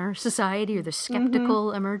enlightenment in our society or the Mm-hmm.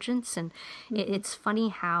 skeptical emergence, and Mm-hmm. it's funny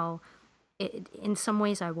how in some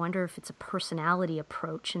ways I wonder if it's a personality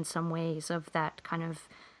approach in some ways of that kind of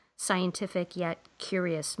scientific yet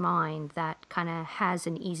curious mind that kind of has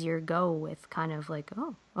an easier go with kind of like,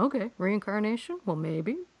 oh, okay, reincarnation, well,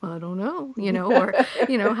 maybe, I don't know, or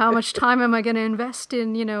how much time am I going to invest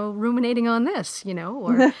in ruminating on this,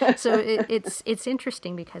 or so it's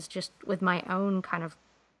interesting because just with my own kind of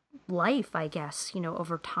life, I guess,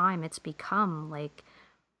 over time it's become like,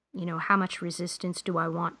 how much resistance do I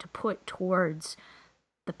want to put towards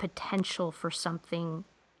the potential for something,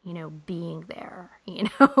 being there,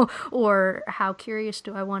 or how curious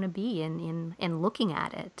do I want to be in looking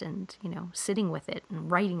at it and, sitting with it and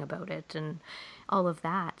writing about it and all of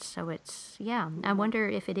that. So it's, yeah, I wonder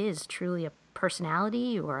if it is truly a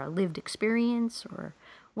personality or a lived experience or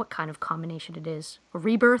what kind of combination it is, or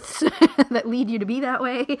rebirths that lead you to be that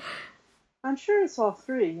way. I'm sure it's all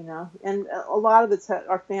three, and a lot of it's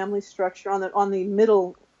our family structure on the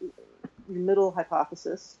middle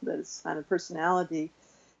hypothesis that it's kind of personality.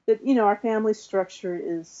 That our family structure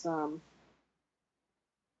is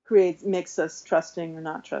makes us trusting or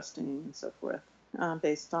not trusting and so forth,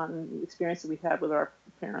 based on the experience that we've had with our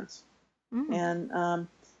parents, Mm. and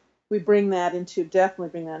we definitely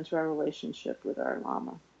bring that into our relationship with our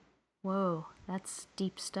lama. Whoa, that's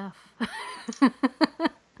deep stuff.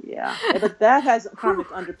 Yeah, but that has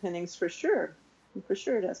karmic underpinnings for sure. For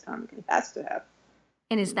sure, it has karmic. It has to have.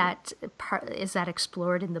 And is that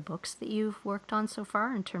explored in the books that you've worked on so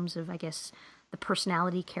far in terms of, I guess, the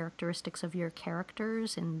personality characteristics of your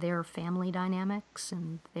characters and their family dynamics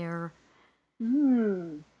and their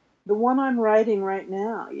Hmm. The one I'm writing right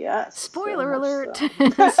now, yes, very spoiler much alert. so.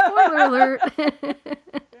 Spoiler alert. Very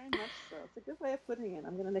much so. It's a good way of putting it.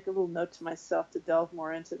 I'm going to make a little note to myself to delve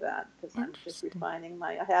more into that because I'm just Interesting. refining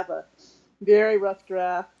I have a very rough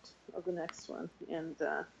draft of the next one, and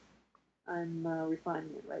I'm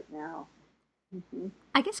refining it right now. Mm-hmm.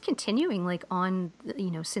 I guess continuing like on,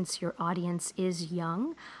 since your audience is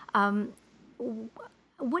young, um,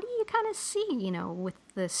 what do you kind of see, with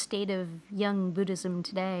the state of young Buddhism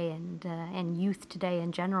today and youth today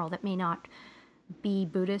in general that may not be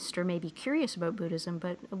Buddhist or maybe curious about Buddhism,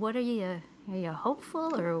 but what are you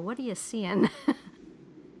hopeful or what are you seeing?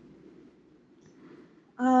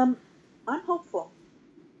 Um, I'm hopeful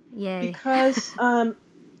Yay. because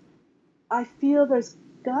I feel there's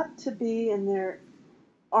got to be, and there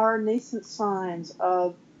are nascent signs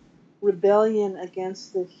of rebellion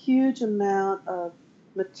against the huge amount of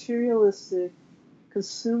materialistic,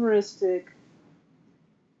 consumeristic,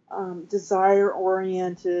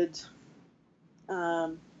 desire-oriented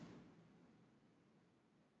um,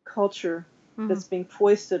 culture Mm-hmm. that's being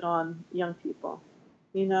foisted on young people.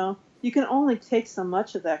 You can only take so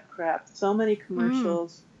much of that crap. So many Mm.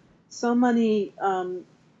 commercials, so many,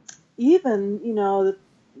 even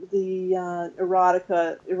the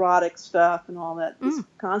erotic stuff and all that is Mm.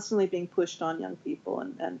 constantly being pushed on young people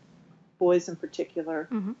and boys in particular,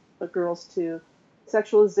 Mm-hmm. but girls too.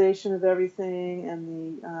 Sexualization of everything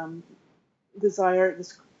and the desire,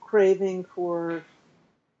 this craving for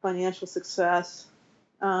financial success.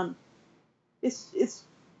 Um, it's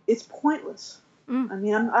pointless. Mm. I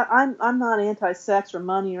mean, I'm not anti-sex or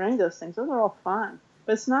money or any of those things. Those are all fine,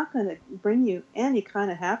 but it's not going to bring you any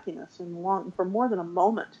kind of happiness for more than a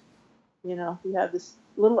moment. You have this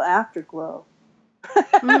little afterglow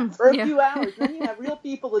Mm. for a Yeah. few hours. Then you have real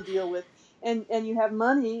people to deal with, and you have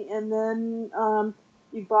money, and then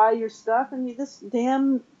you buy your stuff, and this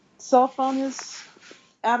damn cell phone is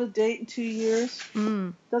out of date in 2 years.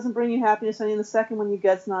 Mm. Doesn't bring you happiness, and the second one you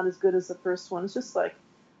get's not as good as the first one. It's just like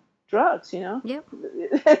drugs. Yep.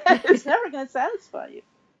 It's never going to satisfy you.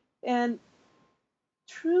 And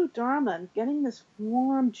true Dharma, getting this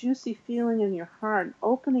warm, juicy feeling in your heart,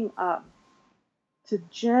 opening up to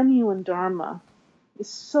genuine Dharma, is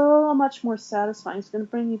so much more satisfying. It's going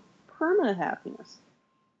to bring you permanent happiness.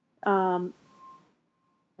 And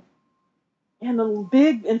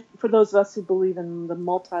for those of us who believe in the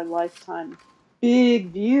multi-lifetime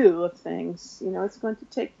big view of things, it's going to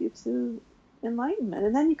take you to enlightenment,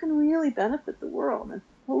 and then you can really benefit the world. And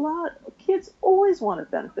a lot of kids always want to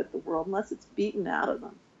benefit the world unless it's beaten out of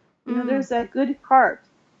them. Mm. There's that good heart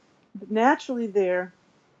naturally there,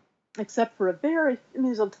 except for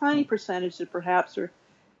there's a tiny percentage that perhaps are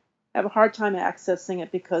have a hard time accessing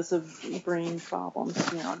it because of brain problems,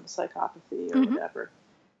 psychopathy or whatever.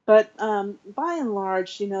 But by and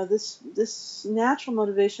large, this natural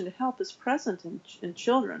motivation to help is present in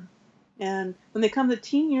children. And when they come to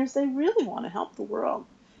teen years, they really want to help the world.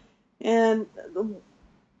 And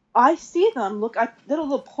I see them. Look, I did a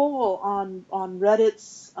little poll on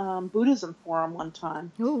Reddit's Buddhism forum one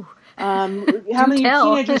time. Ooh, how many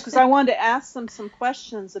teenagers? Because I wanted to ask them some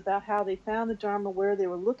questions about how they found the Dharma, where they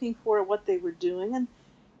were looking for it, what they were doing,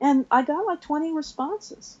 and I got like 20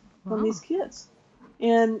 responses from these kids,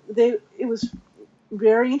 and it was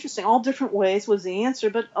very interesting. All different ways was the answer,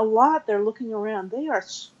 but a lot they're looking around. They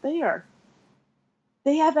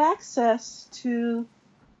have access to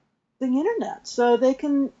the internet, so they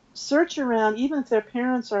can search around, even if their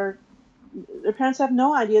parents have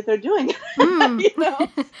no idea they're doing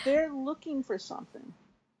it. They're looking for something.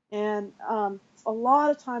 And a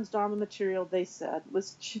lot of times Dharma material, they said,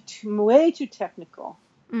 was way too technical,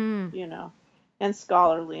 and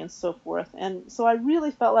scholarly and so forth. And so I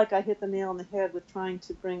really felt like I hit the nail on the head with trying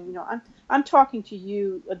to bring, I'm talking to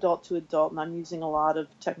you adult to adult, and I'm using a lot of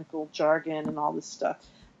technical jargon and all this stuff.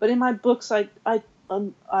 But in my books, I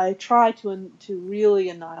try to really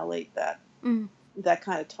annihilate that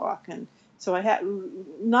kind of talk, and so I had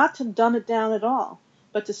not to dumb it down at all,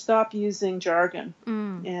 but to stop using jargon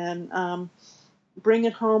and bring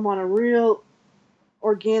it home on a real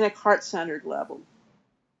organic, heart-centered level.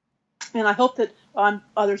 And I hope that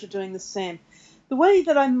others are doing the same. The way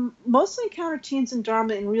that I mostly encounter teens in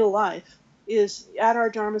Dharma in real life is at our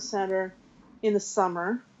Dharma Center in the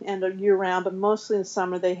summer and year-round, but mostly in the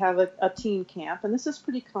summer they have a teen camp. And this is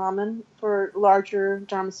pretty common for larger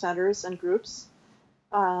Dharma centers and groups.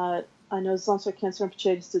 I know Zonsar Khyentse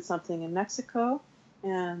Rinpoche did something in Mexico,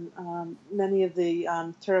 and many of the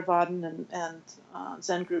Theravadan and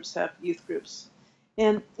Zen groups have youth groups.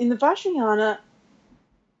 And in the Vajrayana,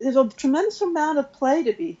 there's a tremendous amount of play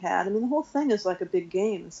to be had. I mean, the whole thing is like a big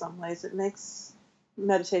game in some ways. It makes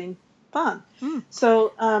meditating fun.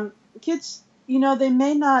 So kids, they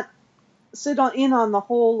may not sit in on the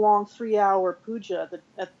whole long 3-hour puja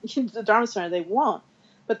at the Dharma Center. They won't.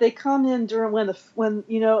 But they come in during when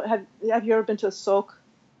have you ever been to a Sok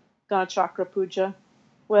Ganachakra puja?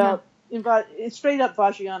 Well, in straight up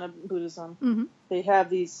Vajrayana Buddhism, they have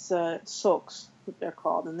these soks, what they're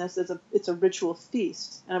called, and it's a ritual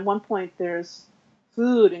feast. And at one point there's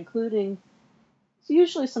food, including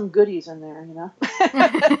usually some goodies in there,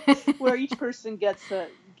 where each person gets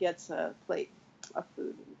a plate of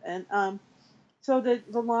food. And so the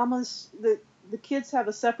lamas, the kids have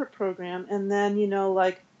a separate program, and then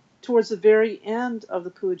like towards the very end of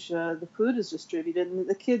the puja, the food is distributed, and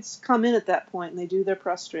the kids come in at that point and they do their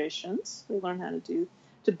prostrations. They learn how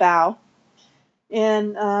to bow,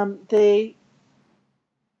 and they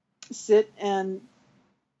sit and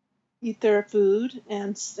eat their food,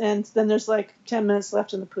 and then there's like 10 minutes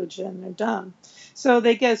left in the puja and they're done. So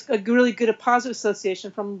they get a really good, positive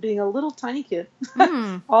association from being a little tiny kid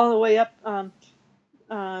all the way up to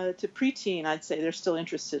preteen. I'd say they're still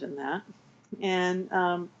interested in that.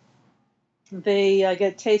 And they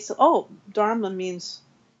get a taste of, Dharma means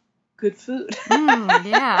good food.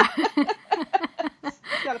 Yeah.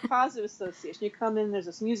 It's got a positive association. You come in, there's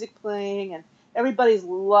this music playing, and everybody's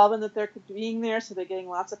loving that they're being there, so they're getting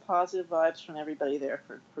lots of positive vibes from everybody there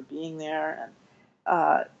for being there.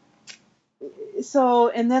 And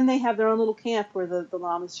and then they have their own little camp where the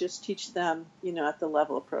lamas just teach them, at the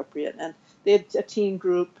level appropriate. And they have a teen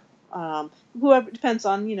group, whoever, depends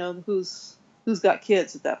on, who's got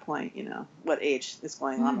kids at that point, what age is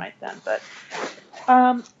going on right then. But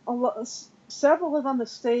several of them have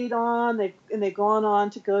stayed on, they've gone on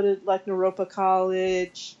to go to like Naropa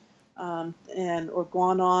College, or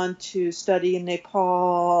gone on to study in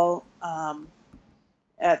Nepal,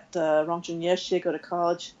 at Rongchen Yeshe, go to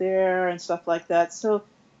college there and stuff like that. So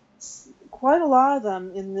quite a lot of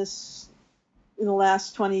them in the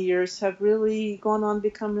last 20 years have really gone on to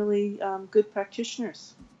become really good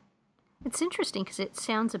practitioners. It's interesting because it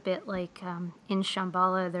sounds a bit like in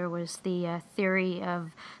Shambhala there was the theory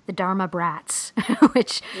of the Dharma brats,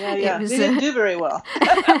 which they didn't do very well.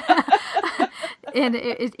 And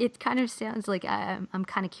it kind of sounds like I'm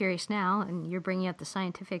kind of curious now, and you're bringing up the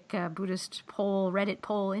scientific Buddhist Reddit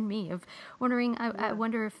poll in me of wondering. I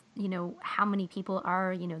wonder if how many people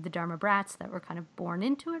are the Dharma brats that were kind of born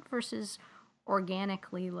into it versus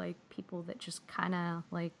organically like people that just kind of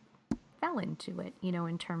like fell into it,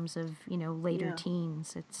 in terms of, later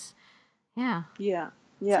teens. It's, It's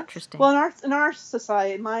interesting. Well, in our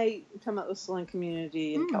society, my Tamil Uslan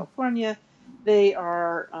community in California, they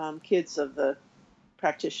are kids of the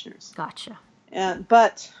practitioners. Gotcha. And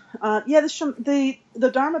but yeah, the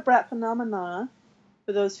Dharma brat phenomena,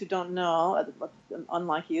 for those who don't know,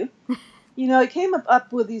 unlike you, it came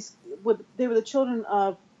up with these. They were the children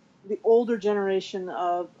of the older generation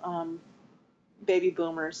of baby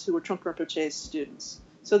boomers who were Trungpa Rinpoche's students.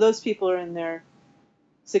 So those people are in their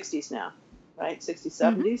 60s now, right? 60s,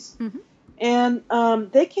 70s. Mm-hmm.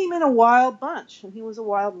 And they came in a wild bunch, and he was a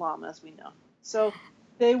wild Lama, as we know. So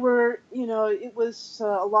they were, it was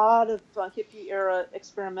a lot of hippie era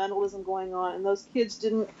experimentalism going on, and those kids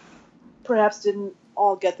perhaps didn't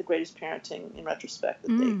all get the greatest parenting in retrospect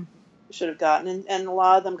that they should have gotten, and a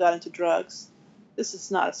lot of them got into drugs. This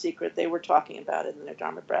is not a secret. They were talking about it in their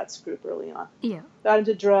Dharma Brats group early on. Yeah. Got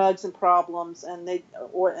into drugs and problems, and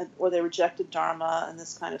or they rejected Dharma and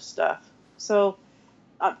this kind of stuff. So,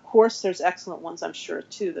 of course, there's excellent ones, I'm sure,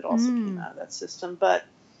 too, that also came out of that system. But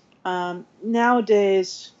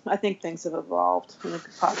nowadays, I think things have evolved in a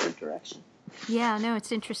positive direction. Yeah, no,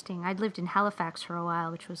 it's interesting. I'd lived in Halifax for a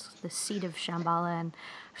while, which was the seat of Shambhala, and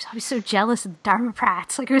I was always so jealous of the Dharma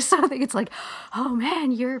Brats. Like, it was something, it's like, oh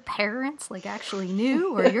man, your parents, like, actually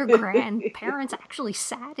knew, or your grandparents actually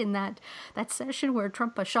sat in that session where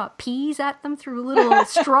Trungpa shot peas at them through a little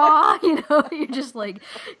straw, you're just like,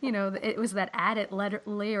 it was that added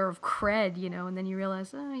layer of cred, and then you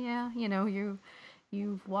realize, oh yeah,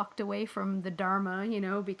 you've walked away from the Dharma,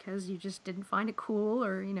 because you just didn't find it cool,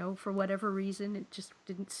 or, for whatever reason, it just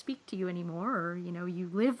didn't speak to you anymore, or, you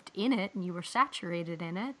lived in it and you were saturated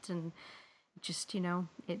in it, and just,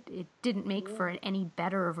 it didn't make for any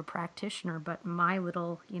better of a practitioner. But my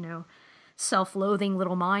little, self-loathing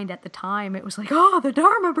little mind at the time, it was like, oh, the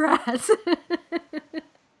Dharma brats.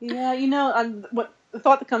 Yeah, what the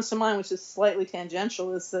thought that comes to mind, which is slightly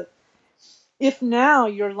tangential, is that if now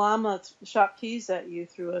your Lama shot peas at you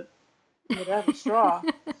through a straw,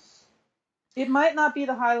 it might not be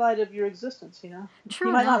the highlight of your existence, True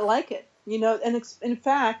you might enough. not like it, and in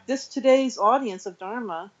fact, today's audience of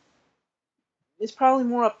Dharma is probably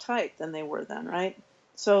more uptight than they were then, right?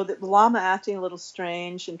 So the Lama acting a little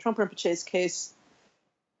strange, in Trungpa Rinpoche's case,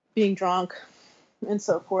 being drunk and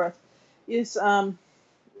so forth, is a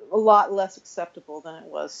lot less acceptable than it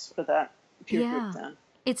was for that peer group then.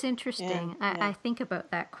 It's interesting. I think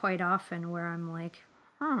about that quite often, where I'm like,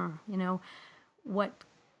 what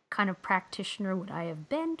kind of practitioner would I have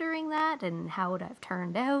been during that, and how would I have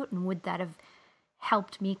turned out, and would that have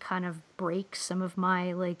helped me kind of break some of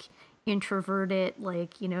my, like, introverted,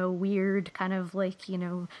 like, weird kind of, like,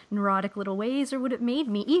 neurotic little ways, or would it made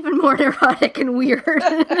me even more neurotic and weird?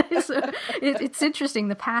 So it's interesting,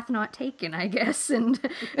 the path not taken, I guess. And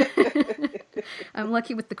I'm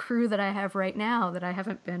lucky with the crew that I have right now that I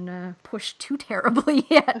haven't been pushed too terribly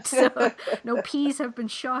yet. So no peas have been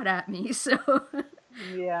shot at me. So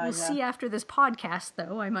we'll see after this podcast,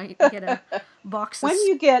 though. I might get a box when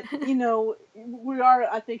you get, we are,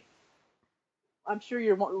 I think, I'm sure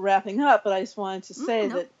you're wrapping up, but I just wanted to say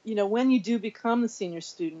that, when you do become the senior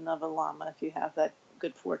student of a Lama, if you have that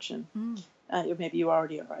good fortune, maybe you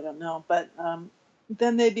already are, I don't know, but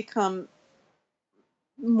then they become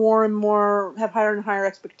more and more, have higher and higher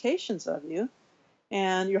expectations of you,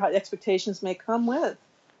 and your expectations may come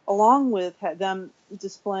along with them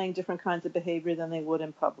displaying different kinds of behavior than they would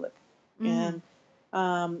in public. And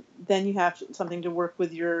then you have something to work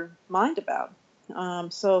with your mind about.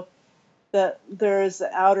 So that there is the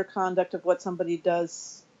outer conduct of what somebody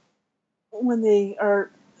does when they are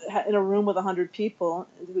in a room with 100 people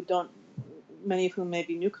who many of whom may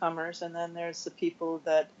be newcomers, and then there's the people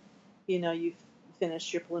that, you've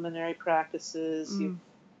finished your preliminary practices, you've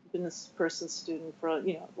been this person's student for,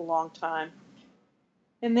 a long time,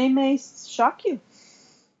 and they may shock you.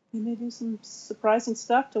 They may do some surprising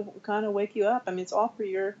stuff to kind of wake you up. I mean, it's all for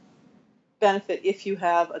your benefit if you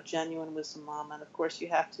have a genuine wisdom Lama, and of course you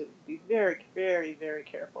have to be very, very, very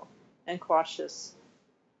careful and cautious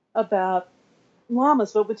about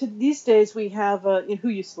Lamas. But these days we have who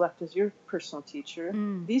you select as your personal teacher.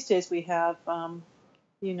 These days we have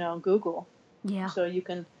Google, so you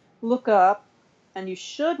can look up, and you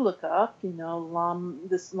should look up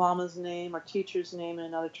this Lama's name or teacher's name in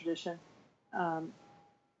another tradition,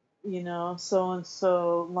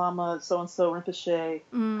 so-and-so Lama, so-and-so Rinpoche,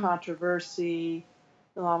 controversy,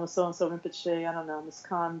 Lama so-and-so Rinpoche, I don't know,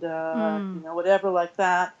 misconduct, whatever like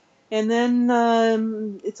that. And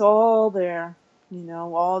then it's all there,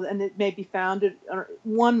 and it may be founded on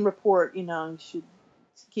one report, you should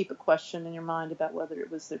keep a question in your mind about whether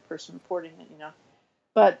it was the person reporting it,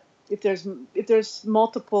 But if there's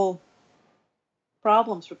multiple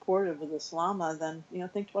problems reported with this Lama, then,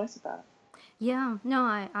 think twice about it. Yeah, no,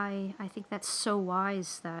 I think that's so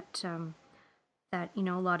wise that that, a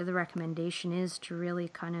lot of the recommendation is to really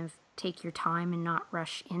kind of take your time and not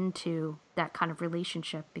rush into that kind of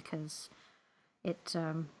relationship, because it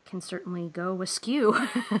can certainly go askew.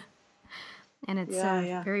 And it's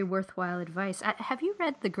very worthwhile advice. Have you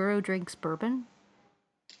read The Guru Drinks Bourbon?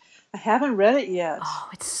 I haven't read it yet. Oh,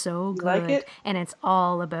 it's so good. Like it? And it's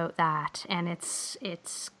all about that. And it's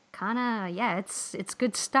kind of, it's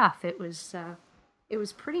good stuff. It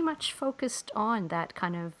was pretty much focused on that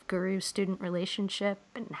kind of guru-student relationship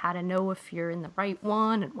and how to know if you're in the right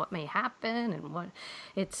one and what may happen and what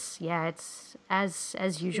it's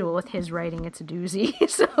as usual with his writing, it's a doozy.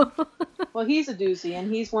 So well, he's a doozy, and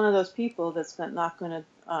he's one of those people that's not going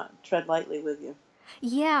to tread lightly with you.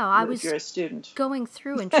 Yeah, I was you're a student. Going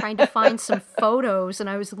through and trying to find some photos, and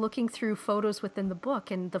I was looking through photos within the book,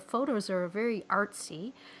 and the photos are very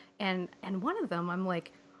artsy, and one of them I'm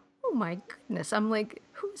like, oh my goodness, I'm like,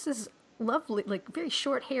 who's this lovely, like very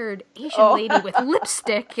short-haired Asian lady with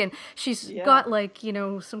lipstick, and she's got like,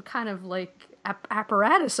 some kind of like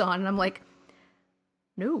apparatus on, and I'm like,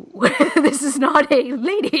 no, this is not a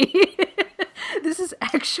lady. This is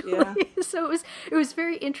actually, so it was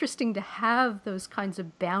very interesting to have those kinds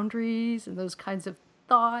of boundaries and those kinds of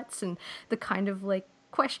thoughts and the kind of like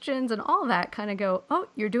questions and all that kind of go, oh,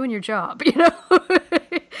 you're doing your job,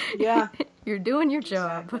 Yeah. You're doing your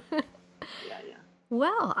job. Exactly. Yeah.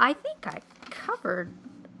 Well, I think I covered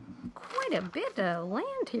quite a bit of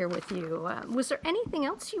land here with you. Was there anything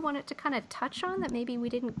else you wanted to kind of touch on that maybe we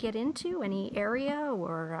didn't get into? Any area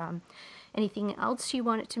or anything else you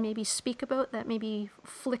wanted to maybe speak about that maybe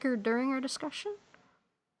flickered during our discussion?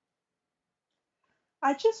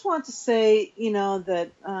 I just want to say,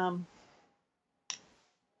 that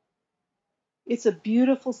it's a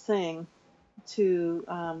beautiful thing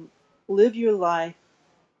to live your life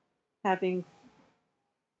having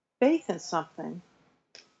faith in something,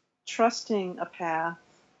 trusting a path,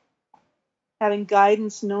 having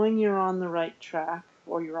guidance, knowing you're on the right track,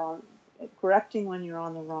 or correcting when you're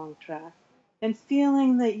on the wrong track, and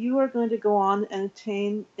feeling that you are going to go on and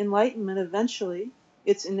attain enlightenment eventually.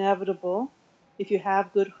 It's inevitable if you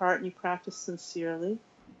have good heart and you practice sincerely.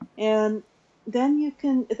 And then you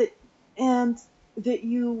can, that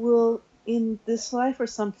you will, in this life or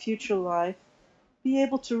some future life, be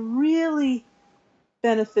able to really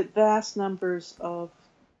benefit vast numbers of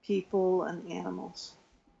people and animals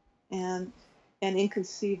and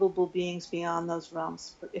inconceivable beings beyond those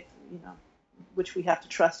realms, if which we have to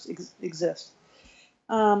trust exist.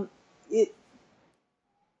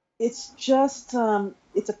 It's just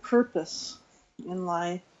it's a purpose in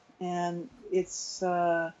life, and it's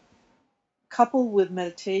coupled with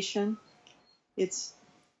meditation.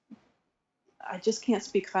 I just can't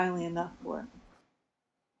speak highly enough for it.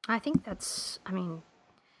 I think it's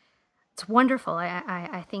wonderful.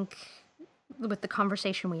 I think with the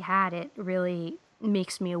conversation we had, it really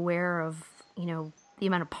makes me aware of, the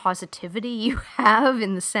amount of positivity you have,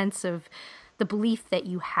 in the sense of the belief that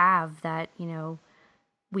you have that,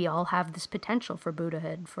 we all have this potential for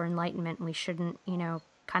Buddhahood, for enlightenment, and we shouldn't,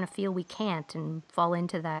 kind of feel we can't and fall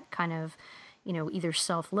into that kind of, either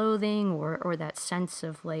self-loathing or that sense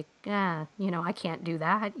of like, I can't do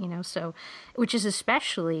that, so, which is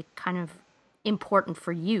especially kind of important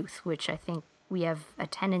for youth, which I think we have a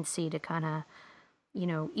tendency to kind of,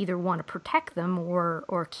 either want to protect them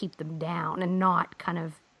or keep them down and not kind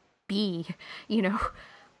of be,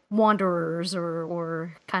 wanderers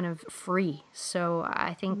or kind of free. So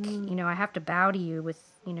I think, I have to bow to you with,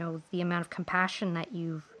 the amount of compassion that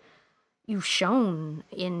you've shown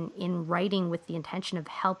in writing with the intention of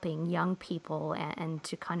helping young people and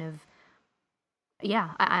to kind of,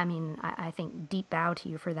 I think deep bow to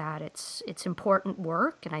you for that. It's important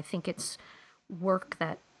work, and I think it's work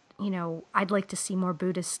that, I'd like to see more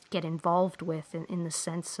Buddhists get involved with in the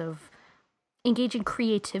sense of engaging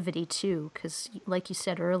creativity too, because like you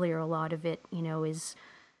said earlier, a lot of it, is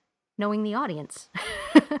knowing the audience.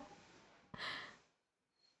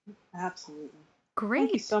 Absolutely. Great.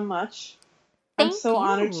 Thank you so much. I'm so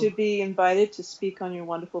honored to be invited to speak on your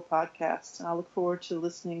wonderful podcast, and I look forward to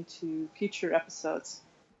listening to future episodes.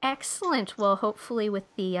 Excellent. Well, hopefully with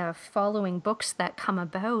the following books that come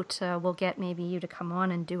about, we'll get maybe you to come on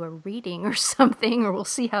and do a reading or something, or we'll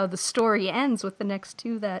see how the story ends with the next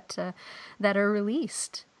two that are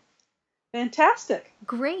released. Fantastic.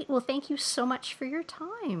 Great. Well, thank you so much for your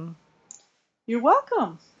time. You're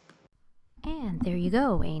welcome. And there you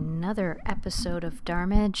go, another episode of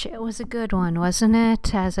Dharmage. It was a good one, wasn't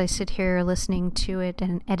it? As I sit here listening to it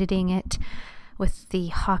and editing it with the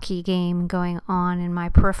hockey game going on in my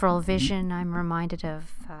peripheral vision, I'm reminded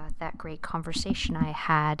of that great conversation I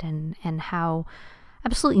had and how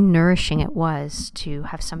absolutely nourishing it was to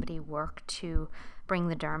have somebody work to bring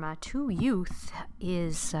the Dharma to youth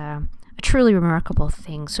is a truly remarkable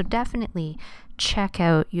thing. So definitely check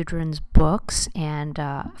out Yudren's books and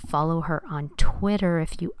follow her on Twitter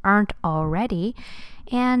if you aren't already.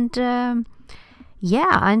 And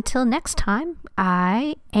until next time,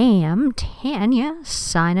 I am Tanya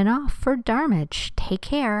signing off for Dharmage. Take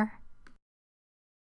care.